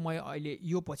हुन्छ, त्यो म अहिले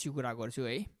यो पछि कुरा गर्छु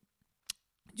है।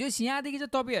 जस यहाँदेखि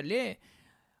चाहिँ तपाईँहरूले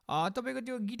तपाईँको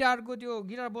त्यो गिटारको त्यो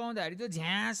गिटार बजाउँदाखेरि त्यो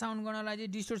झ्या साउन्ड गर्नलाई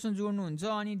चाहिँ डिस्टोर्सन जोड्नुहुन्छ,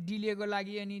 अनि डिलेको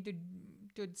लागि अनि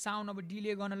त्यो साउन्ड अब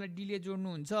डिले गर्नलाई डिले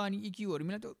जोड्नुहुन्छ, अनि इक्यूहरू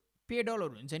मिला त्यो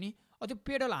पेडलहरू हुन्छ नि, त्यो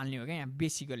पेडल हाल्ने हो क्या यहाँ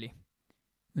बेसिकली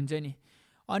हुन्छ नि।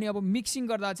 अनि अब मिक्सिङ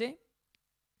गर्दा चाहिँ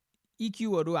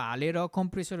इक्यूहरू हालेर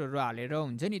कम्प्रेसरहरू हालेर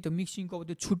हुन्छ नि, त्यो मिक्सिङको अब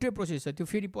त्यो छुट्टै प्रोसेस छ, त्यो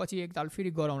फेरि पछि एकताल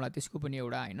फेरि गरौँला त्यसको पनि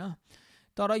एउटा होइन।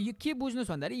 तर यो के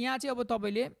बुझ्नुहोस् भन्दाखेरि यहाँ चाहिँ अब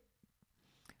तपाईँले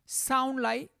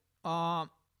साउन्डलाई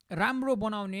राम्रो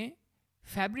बनाउने,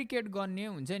 फेब्रिकेट गर्ने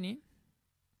हुन्छ नि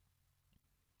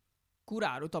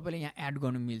कुराहरू तपाईँले यहाँ एड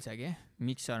गर्नु मिल्छ क्या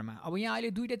मिक्सरमा। अब यहाँ अहिले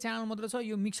दुईवटा च्यानल मात्र छ,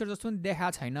 यो मिक्सर जस्तो पनि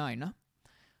देखाएको छैन होइन।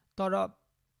 तर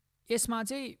यसमा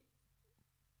चाहिँ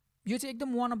यो चाहिँ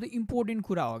एकदम वान अफ द इम्पोर्टेन्ट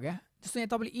कुरा हो क्या। जस्तो यहाँ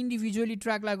तपाईँले इन्डिभिजुअली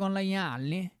ट्र्याकलाई गर्नलाई यहाँ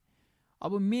हाल्ने,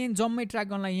 अब मेन जम्मै ट्र्याक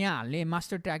गर्नलाई यहाँ हाल्ने,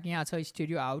 मास्टर ट्र्याक यहाँ छ,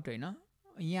 स्टेरियो आउट होइन,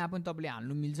 यहाँ पनि तपाईँले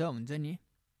हाल्नु मिल्छ हुन्छ नि।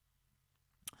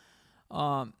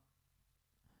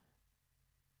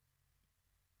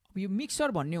 यो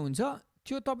मिक्सर भन्ने हुन्छ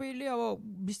त्यो तपाईँले अब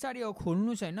बिस्तारै अब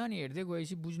खोल्नु छैन, अनि हेर्दै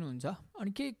गएपछि बुझ्नुहुन्छ।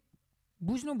 अनि के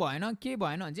बुझ्नु भएन के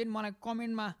भएन भने चाहिँ मलाई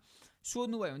कमेन्टमा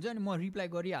सोध्नुभयो हुन्छ, अनि म रिप्लाई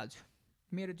गरिहाल्छु।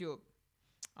 मेरो त्यो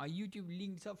युट्युब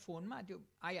लिङ्क छ फोनमा, त्यो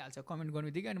आइहाल्छ कमेन्ट गर्नु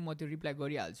बित्तिकै, अनि म त्यो रिप्लाई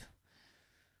गरिहाल्छु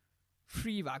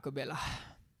फ्री भएको बेला।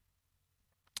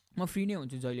 म फ्री नै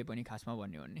हुन्छु जहिले पनि खासमा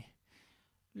भन्यो भने।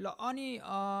 ल अनि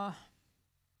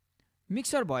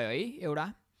मिक्सर भयो है एउटा।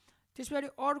 त्यस पछाडि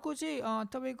अर्को चाहिँ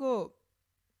तपाईँको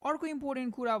अर्को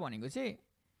इम्पोर्टेन्ट कुरा भनेको चाहिँ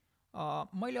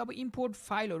मैले अब इम्पोर्ट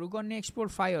फाइलहरू गर्ने,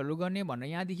 एक्सपोर्ट फाइलहरू गर्ने भनेर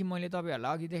यहाँदेखि मैले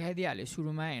तपाईँहरूलाई अघि देखाइदिइहालेँ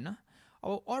सुरुमा होइन।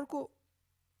 अब अर्को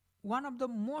one of the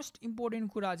most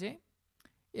important कुरा चाहिँ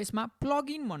यसमा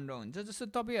प्लगइन भनेर हुन्छ। जस्तो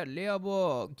तपाईँहरूले अब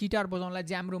गिटार बजाउनलाई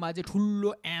ज्याम्रोमा चाहिँ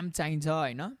ठुलो एम्प चाहिन्छ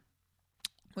होइन।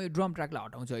 म यो ड्रम ट्र्याकलाई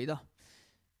हटाउँछु है त।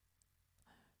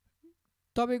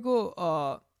 तपाईँको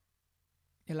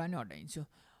यसलाई नै हटाइदिन्छु।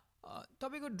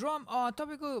 तपाईँको ड्रम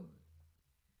तपाईँको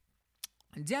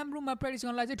ज्याम रुममा प्र्याक्टिस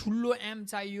गर्नलाई चाहिँ ठुलो एम्प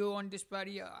चाहियो, अनि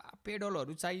त्यसपछि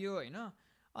पेडलहरू चाहियो होइन।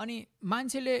 अनि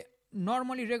मान्छेले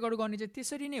नर्मली रेकर्ड गर्ने चाहिँ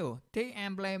त्यसरी नै हो, त्यही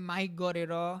एम्पलाई माइक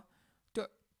गरेर त्यो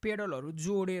पेडलहरू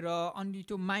जोडेर, अनि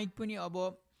त्यो माइक पनि अब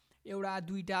एउटा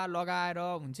दुईवटा लगाएर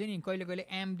हुन्छ नि, कहिले कहिले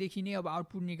एम्पदेखि नै अब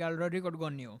आउटपुट निकालेर रेकर्ड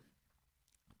गर्ने हो।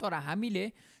 तर हामीले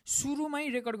सुरुमै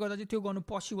रेकर्ड गर्दा चाहिँ त्यो गर्नु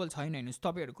पोसिबल छैन। हेर्नुहोस्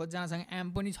तपाईँहरूको जहाँसँग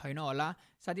एम्प पनि छैन होला,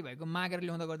 साथीभाइको मागेर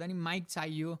ल्याउँदा गर्दा नि माइक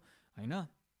चाहियो होइन,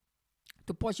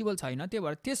 त्यो पोसिबल छैन। त्यही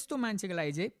भएर त्यस्तो मान्छेको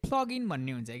लागि चाहिँ प्लगइन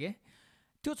भन्ने हुन्छ क्या,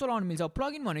 त्यो चलाउनु मिल्छ।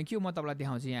 प्लगइन भनेको के हो म तपाईँलाई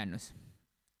देखाउँछु। यहाँ हेर्नुहोस्,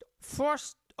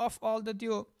 फर्स्ट अफ अल त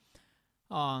त्यो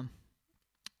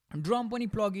ड्रम पनि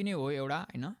प्लगइनै हो एउटा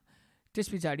होइन। त्यस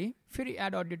पछाडि फेरि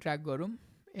एड अडियो ट्र्याक गरौँ,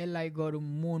 यसलाई गरौँ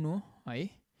मोनो है।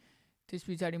 त्यस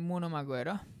पछाडि मोनोमा गएर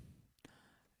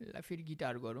यसलाई फेरि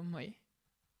गिटार गरौँ है।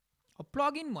 अब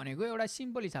प्लगइन भनेको एउटा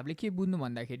सिम्पल हिसाबले के बुझ्नु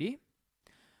भन्दाखेरि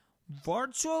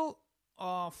भर्चुअल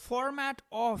फर्मेट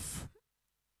अफ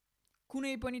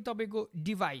कुनै पनि तपाईँको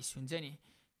डिभाइस हुन्छ नि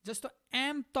जस्तो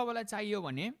एम्प तपाईँलाई चाहियो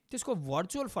भने त्यसको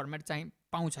भर्चुअल फर्मेट चाहिँ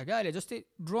पाउँछ क्या अहिले जस्तै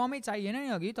ड्रमै चाहिएन नि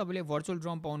अघि तपाईँले भर्चुअल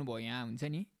ड्रम पाउनुभयो यहाँ हुन्छ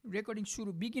नि रेकर्डिङ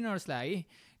सुरु बिगिनर्सलाई है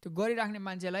त्यो गरिराख्ने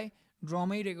मान्छेलाई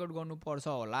ड्रमै रेकर्ड गर्नुपर्छ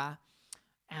होला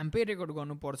एम्पै रेकर्ड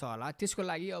गर्नुपर्छ होला त्यसको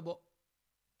लागि अब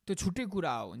त्यो छुट्टै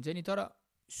कुरा हो हुन्छ नि तर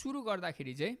सुरु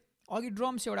गर्दाखेरि चाहिँ अघि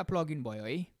ड्रम्स एउटा प्लगइन भयो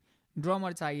है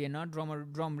ड्रमर चाहिएन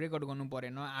ड्रम रेकर्ड गर्नु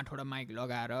परेन 8वटा माइक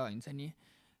लगाएर हुन्छ नि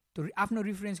त्यो आफ्नो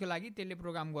रिफरेन्सको लागि त्यसले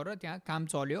प्रोग्राम गरेर त्यहाँ काम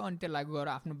चल्यो अनि त्यसलाई गएर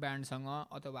आफ्नो ब्यान्डसँग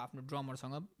अथवा आफ्नो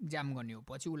ड्रमरसँग ज्याम गर्ने हो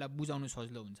पछि उसलाई बुझाउनु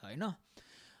सजिलो हुन्छ होइन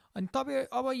अनि तपाईँ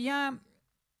अब यहाँ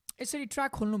यसरी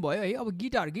ट्र्याक खोल्नुभयो है अब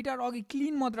गिटार अघि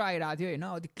क्लिन मात्र आइरहेको थियो होइन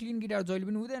अब क्लिन गिटार जहिले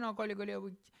पनि हुँदैन कहिले कहिले अब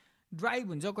ड्राइभ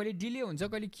हुन्छ कहिले डिले हुन्छ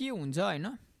कहिले के हुन्छ होइन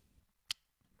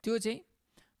त्यो चाहिँ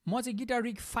म चाहिँ गिटार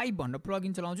रिग 5 भनेर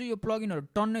प्लगइन चलाउँछु यो प्लगइनहरू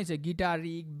टन्नै छ गिटार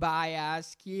रिग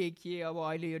बायास के अब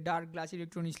अहिले यो डार्क ग्लास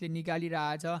इलेक्ट्रोनिक्सले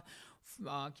निकालिरहेछ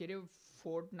के अरे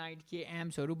फोर्टनाइट के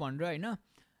एम्प्सहरू भनेर होइन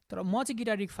तर म चाहिँ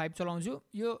गिटार रिग 5 चलाउँछु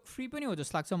यो फ्री पनि हो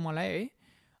जस्तो लाग्छ मलाई है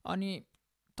अनि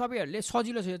तपाईँहरूले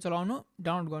सजिलो छ यो चलाउनु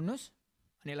डाउनलोड गर्नुहोस्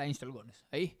अनि यसलाई इन्स्टल गर्नुहोस्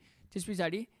है त्यस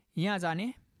पछाडि यहाँ जाने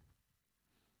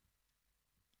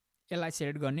यसलाई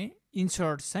सेलेक्ट गर्ने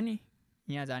इन्सर्ट छ नि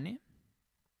यहाँ जाने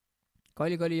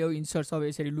कहिले कहिले यो इन्सर्ट सब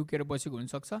यसरी लुकेर बसेको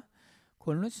हुनसक्छ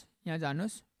खोल्नुहोस् यहाँ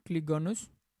जानुहोस् क्लिक गर्नुहोस्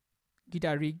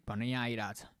गिटार रिग भनेर यहाँ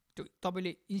आइरहेछ त्यो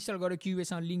तपाईँले इन्स्टल गरेर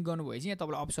क्युबेसँग लिङ्क गर्नुभयो चाहिँ यहाँ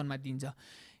तपाईँलाई अप्सनमा दिन्छ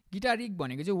गिटार रिग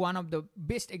भनेको चाहिँ one of the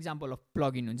best example of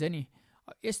plugin हुन्छ नि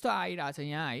यस्तो आइरहेछ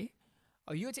यहाँ है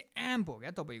यो चाहिँ एम्प हो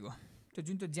क्या तपाईँको त्यो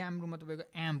जुन त्यो ज्याम रुममा तपाईँको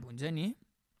एम्प हुन्छ नि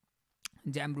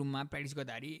ज्याम रुममा प्र्याक्टिस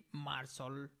गर्दाखेरि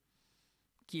मार्सल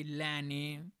के ल्याने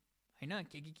होइन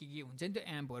के हुन्छ नि त्यो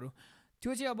एम्पहरू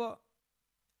त्यो चाहिँ अब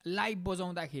लाइभ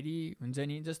बजाउँदाखेरि हुन्छ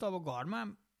नि जस्तो अब घरमा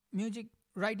म्युजिक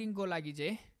राइटिङको लागि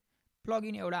चाहिँ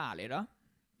प्लगइन एउटा हालेर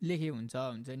लेखे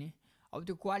हुन्छ नि अब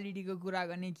त्यो क्वालिटीको कुरा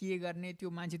गर्ने के गर्ने त्यो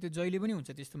मान्छे त्यो जहिले पनि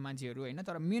हुन्छ त्यस्तो मान्छेहरू होइन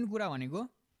तर मेन कुरा भनेको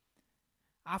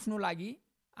आफ्नो लागि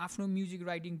आफ्नो म्युजिक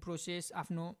राइटिङ प्रोसेस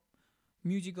आफ्नो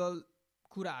म्युजिकल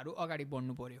कुराहरू अगाडि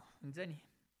बढ्नु पर्यो हुन्छ नि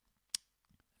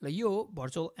ल यो हो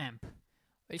भर्चुअल एम्प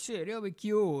यसो हेऱ्यो अब के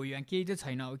हो यहाँ केही त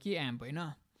छैन अब के एम्प होइन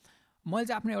मैले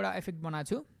चाहिँ आफ्नो एउटा इफेक्ट बनाएको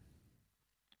छु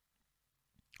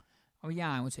अब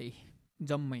यहाँ आउँछ है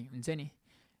जम्मै हुन्छ नि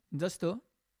जस्तो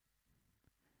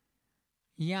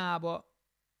यहाँ अब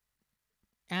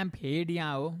एम्प हेड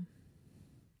यहाँ हो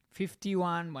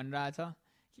 51 भनिरहेछ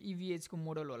इभिएचको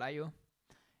मोडल होला यो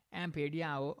एम्प हेड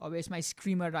यहाँ हो अब यसमा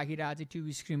स्क्रिमर राखिरहेको छ ट्युब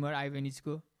स्क्रिमर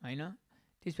आइभेनिजको होइन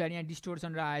त्यस पछाडि यहाँ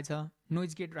डिस्टोर्सन राखेको छ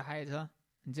नोइज गेट राखेको छ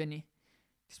हुन्छ नि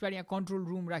त्यस पछाडि यहाँ कन्ट्रोल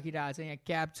रुम राखिरहेको छ यहाँ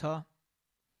क्याब छ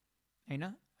होइन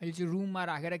अहिले चाहिँ रुममा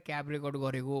राखेर क्याब रेकर्ड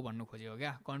गरेको भन्नु खोजेको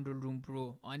क्या कन्ट्रोल रुम प्रो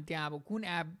अनि त्यहाँ अब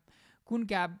कुन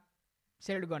क्याब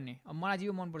सेलेक्ट गर्ने अब मलाई चाहिँ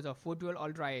यो मनपर्छ 412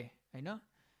 अल्ट्रा ए होइन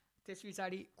त्यस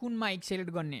पछाडि कुन माइक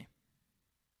सेलेक्ट गर्ने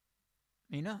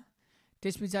होइन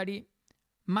त्यस पछाडि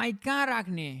माइक कहाँ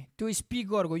राख्ने त्यो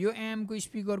स्पिकरको यो एमको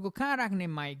स्पिकरको कहाँ राख्ने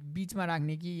माइक बिचमा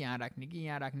राख्ने कि यहाँ राख्ने कि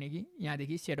यहाँ राख्ने कि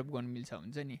यहाँदेखि सेटअप गर्नु मिल्छ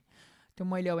हुन्छ नि त्यो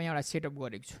मैले अब यहाँबाट सेटअप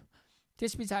गरेको छु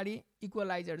त्यस पछाडि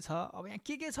इक्वलाइजर छ अब यहाँ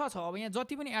के छ अब यहाँ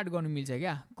जति पनि एड गर्नु मिल्छ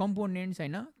क्या कम्पोनेन्ट्स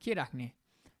होइन के राख्ने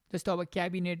जस्तो अब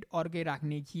क्याबिनेट अर्कै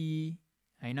राख्ने कि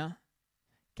होइन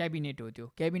क्याबिनेट हो त्यो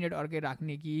क्याबिनेट अर्कै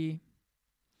राख्ने कि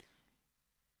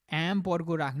एम्प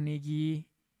अर्को राख्ने कि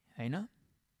होइन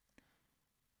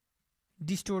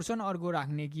डिस्टोर्सन अर्को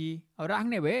राख्ने कि अब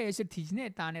राख्ने भए यसरी थिच्ने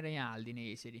तानेर यहाँ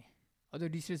हालिदिने यसरी अब त्यो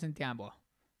डिस्टोर्सन त्यहाँ भयो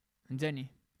हुन्छ नि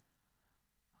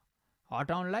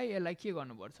हटाउनलाई यसलाई के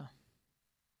गर्नुपर्छ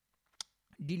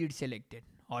डिलिट सेलेक्टेड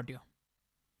हट्यो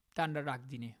तानेर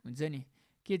राखिदिने हुन्छ नि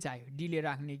के चाहियो डिले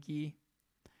राख्ने कि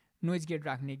नोइज गेट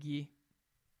राख्ने कि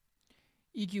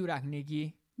इक्यू राख्ने कि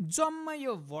जम्मै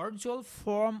यो भर्चुअल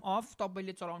फर्म अफ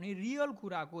तपाईँले चलाउने रियल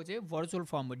कुराको चाहिँ भर्चुअल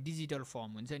फर्म हो डिजिटल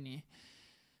फर्म हुन्छ नि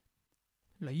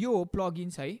ल यो हो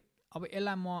प्लगइन्स है अब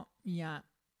यसलाई म यहाँ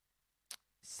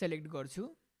सेलेक्ट गर्छु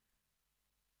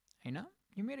होइन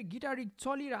यो मेरो गिटार रिग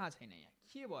चलिरहेको छैन यहाँ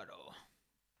के भएर हो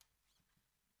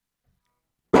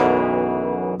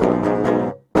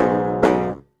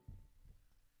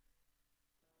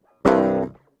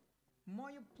म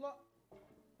यो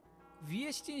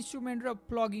भिएसटी इन्स्ट्रुमेन्ट र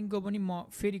प्लगइनको पनि म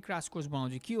फेरि क्रास कोर्स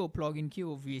बनाउँछु के हो प्लगइन के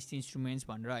हो भिएसटी इन्स्ट्रुमेन्ट्स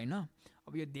भनेर होइन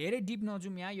अब यो धेरै डिप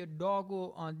नजाउँ यहाँ यो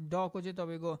डको चाहिँ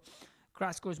तपाईँको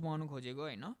क्रास कोर्स बनाउनु खोजेको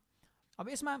होइन अब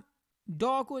यसमा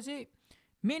डको चाहिँ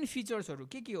मेन फिचर्सहरू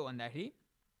के हो भन्दाखेरि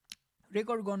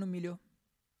रेकर्ड गर्नु मिल्यो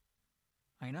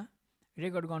होइन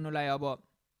रेकर्ड गर्नुलाई अब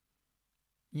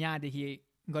यहाँदेखि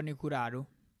गर्ने कुराहरू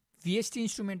भिएसटी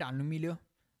इन्स्ट्रुमेन्ट हाल्नु मिल्यो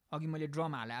अघि मैले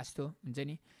ड्रम हाले जस्तो हुन्छ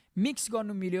नि मिक्स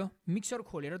गर्नु मिल्यो, मिक्सर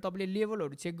खोलेर तपाईँले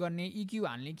लेभलहरू चेक गर्ने, इक्यू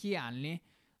हाल्ने के हाल्ने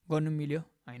गर्नु मिल्यो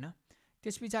हैन।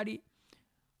 त्यस पछाडि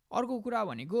अर्को कुरा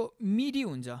भनेको मिडी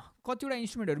हुन्छ, कतिवटा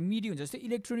इन्स्ट्रुमेन्टहरू मिडी हुन्छ, जस्तै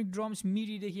इलेक्ट्रोनिक ड्रम्स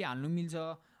मिडीदेखि हाल्नु मिल्छ,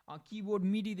 किबोर्ड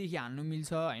मिडीदेखि हाल्नु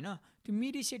मिल्छ हैन। त्यो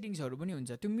मिडी सेटिङ्सहरू पनि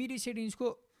हुन्छ। त्यो मिडी सेटिङ्सको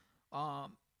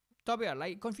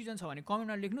तपाईहरुलाई कन्फ्युजन छ भने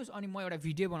कमेन्टमा लेख्नुस्, अनि म एउटा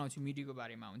भिडियो बनाउँछु मिडीको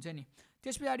बारेमा हुन्छ नि।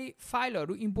 त्यस पछाडि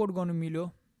फाइलहरू इम्पोर्ट गर्नु मिल्यो,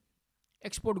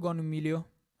 एक्सपोर्ट गर्नु मिल्यो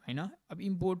हैन। अब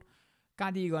इम्पोर्ट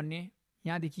कहाँदेखि गर्ने,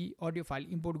 यहाँदेखि अडियो फाइल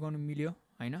इम्पोर्ट गर्नु मिल्यो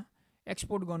हैन,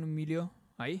 एक्सपोर्ट गर्नु मिल्यो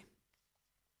है।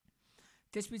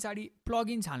 त्यस पछाडि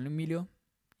प्लगइन्स हाल्नु मिल्यो।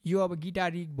 यो अब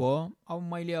गिटारिक भयो, अब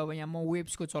मैले अब यहाँ म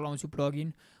वेब्सको चलाउँछु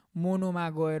प्लगइन, मोनोमा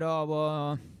गएर अब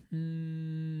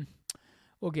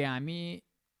ओके हामी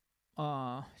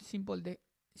सिम्पल दे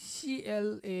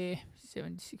CLA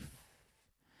 76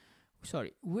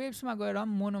 सरी वेब्समा गएर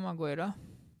मोनोमा गएर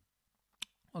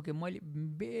ओके मैले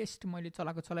बेस्ट मैले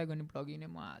चलाइ गर्ने प्लगइन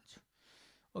म हाल्छु।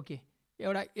 ओके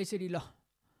एउटा यसरी ल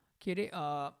के अरे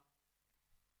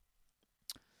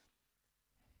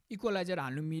इक्वलाइजर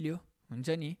हाल्नु मिल्यो हुन्छ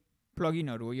नि।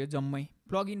 प्लगइनहरू हो यो जम्मै।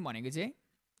 प्लगइन भनेको चाहिँ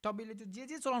तपाईँले त्यो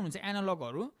जे चलाउनुहुन्छ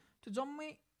एनालगहरू त्यो जम्मै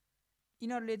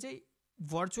यिनीहरूले चाहिँ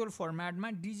भर्चुअल फर्मेटमा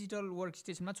डिजिटल वर्क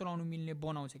स्टेसनमा चलाउनु मिल्ने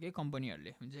बनाउँछ कि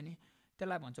कम्पनीहरूले हुन्छ नि,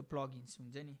 त्यसलाई भन्छ प्लगइन्स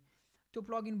हुन्छ नि। त्यो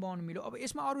प्लगइन बनाउनु मिल्यो। अब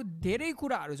यसमा अरू धेरै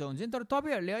कुराहरू छ हुन्छ नि, तर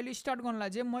तपाईँहरूले अहिले स्टार्ट गर्नलाई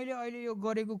चाहिँ मैले अहिले यो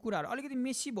गरेको कुराहरू अलिकति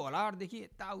मेसी भयो होला अरूदेखि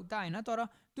यताउता होइन, तर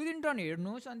 2-3 टर्न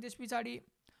हेर्नुहोस् अनि त्यस पछाडि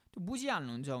त्यो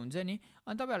बुझिहाल्नुहुन्छ हुन्छ नि,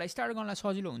 अनि तपाईँहरूलाई स्टार्ट गर्नलाई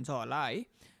सजिलो हुन्छ होला है।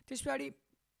 त्यस पछाडि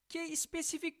केही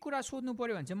स्पेसिफिक कुरा सोध्नु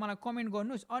पऱ्यो भने चाहिँ मलाई कमेन्ट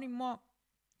गर्नुहोस्, अनि म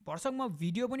भरसक म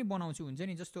भिडियो पनि बनाउँछु हुन्छ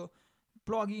नि। जस्तो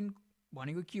प्लगइन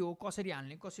भनेको के हो, कसरी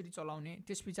हाल्ने, कसरी चलाउने,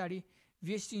 त्यस पछाडि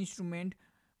भेस्ट इन्स्ट्रुमेन्ट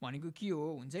भनेको के हो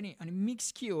हुन्छ नि, अनि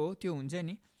मिक्स के हो त्यो हुन्छ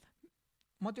नि।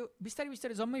 म त्यो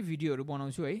बिस्तारै जम्मै भिडियोहरू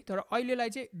बनाउँछु है। तर अहिलेलाई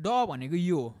चाहिँ DAW भनेको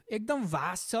यो हो, एकदम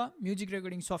भास्ट छ, म्युजिक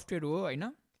रेकर्डिङ सफ्टवेयर हो होइन।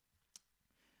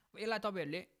 यसलाई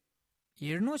तपाईँहरूले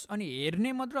हेर्नुहोस्, अनि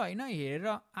हेर्ने मात्र होइन, हेरेर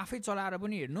आफै चलाएर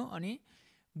पनि हेर्नु अनि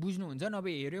बुझ्नुहुन्छ।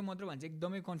 नभए हेऱ्यो मात्र भने चाहिँ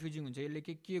एकदमै कन्फ्युजिङ हुन्छ, यसले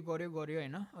के गर्यो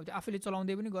होइन। अब त्यो आफैले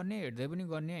चलाउँदै पनि गर्ने, हेर्दै पनि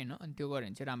गर्ने होइन, अनि त्यो गऱ्यो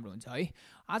भने चाहिँ राम्रो हुन्छ है।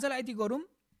 आजलाई यति गरौँ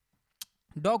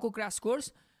DAW को क्रास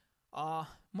कोर्स।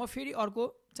 म फेरि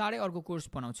चाँडै अर्को कोर्स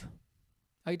बनाउँछु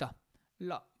है त।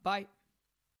 ल बाई।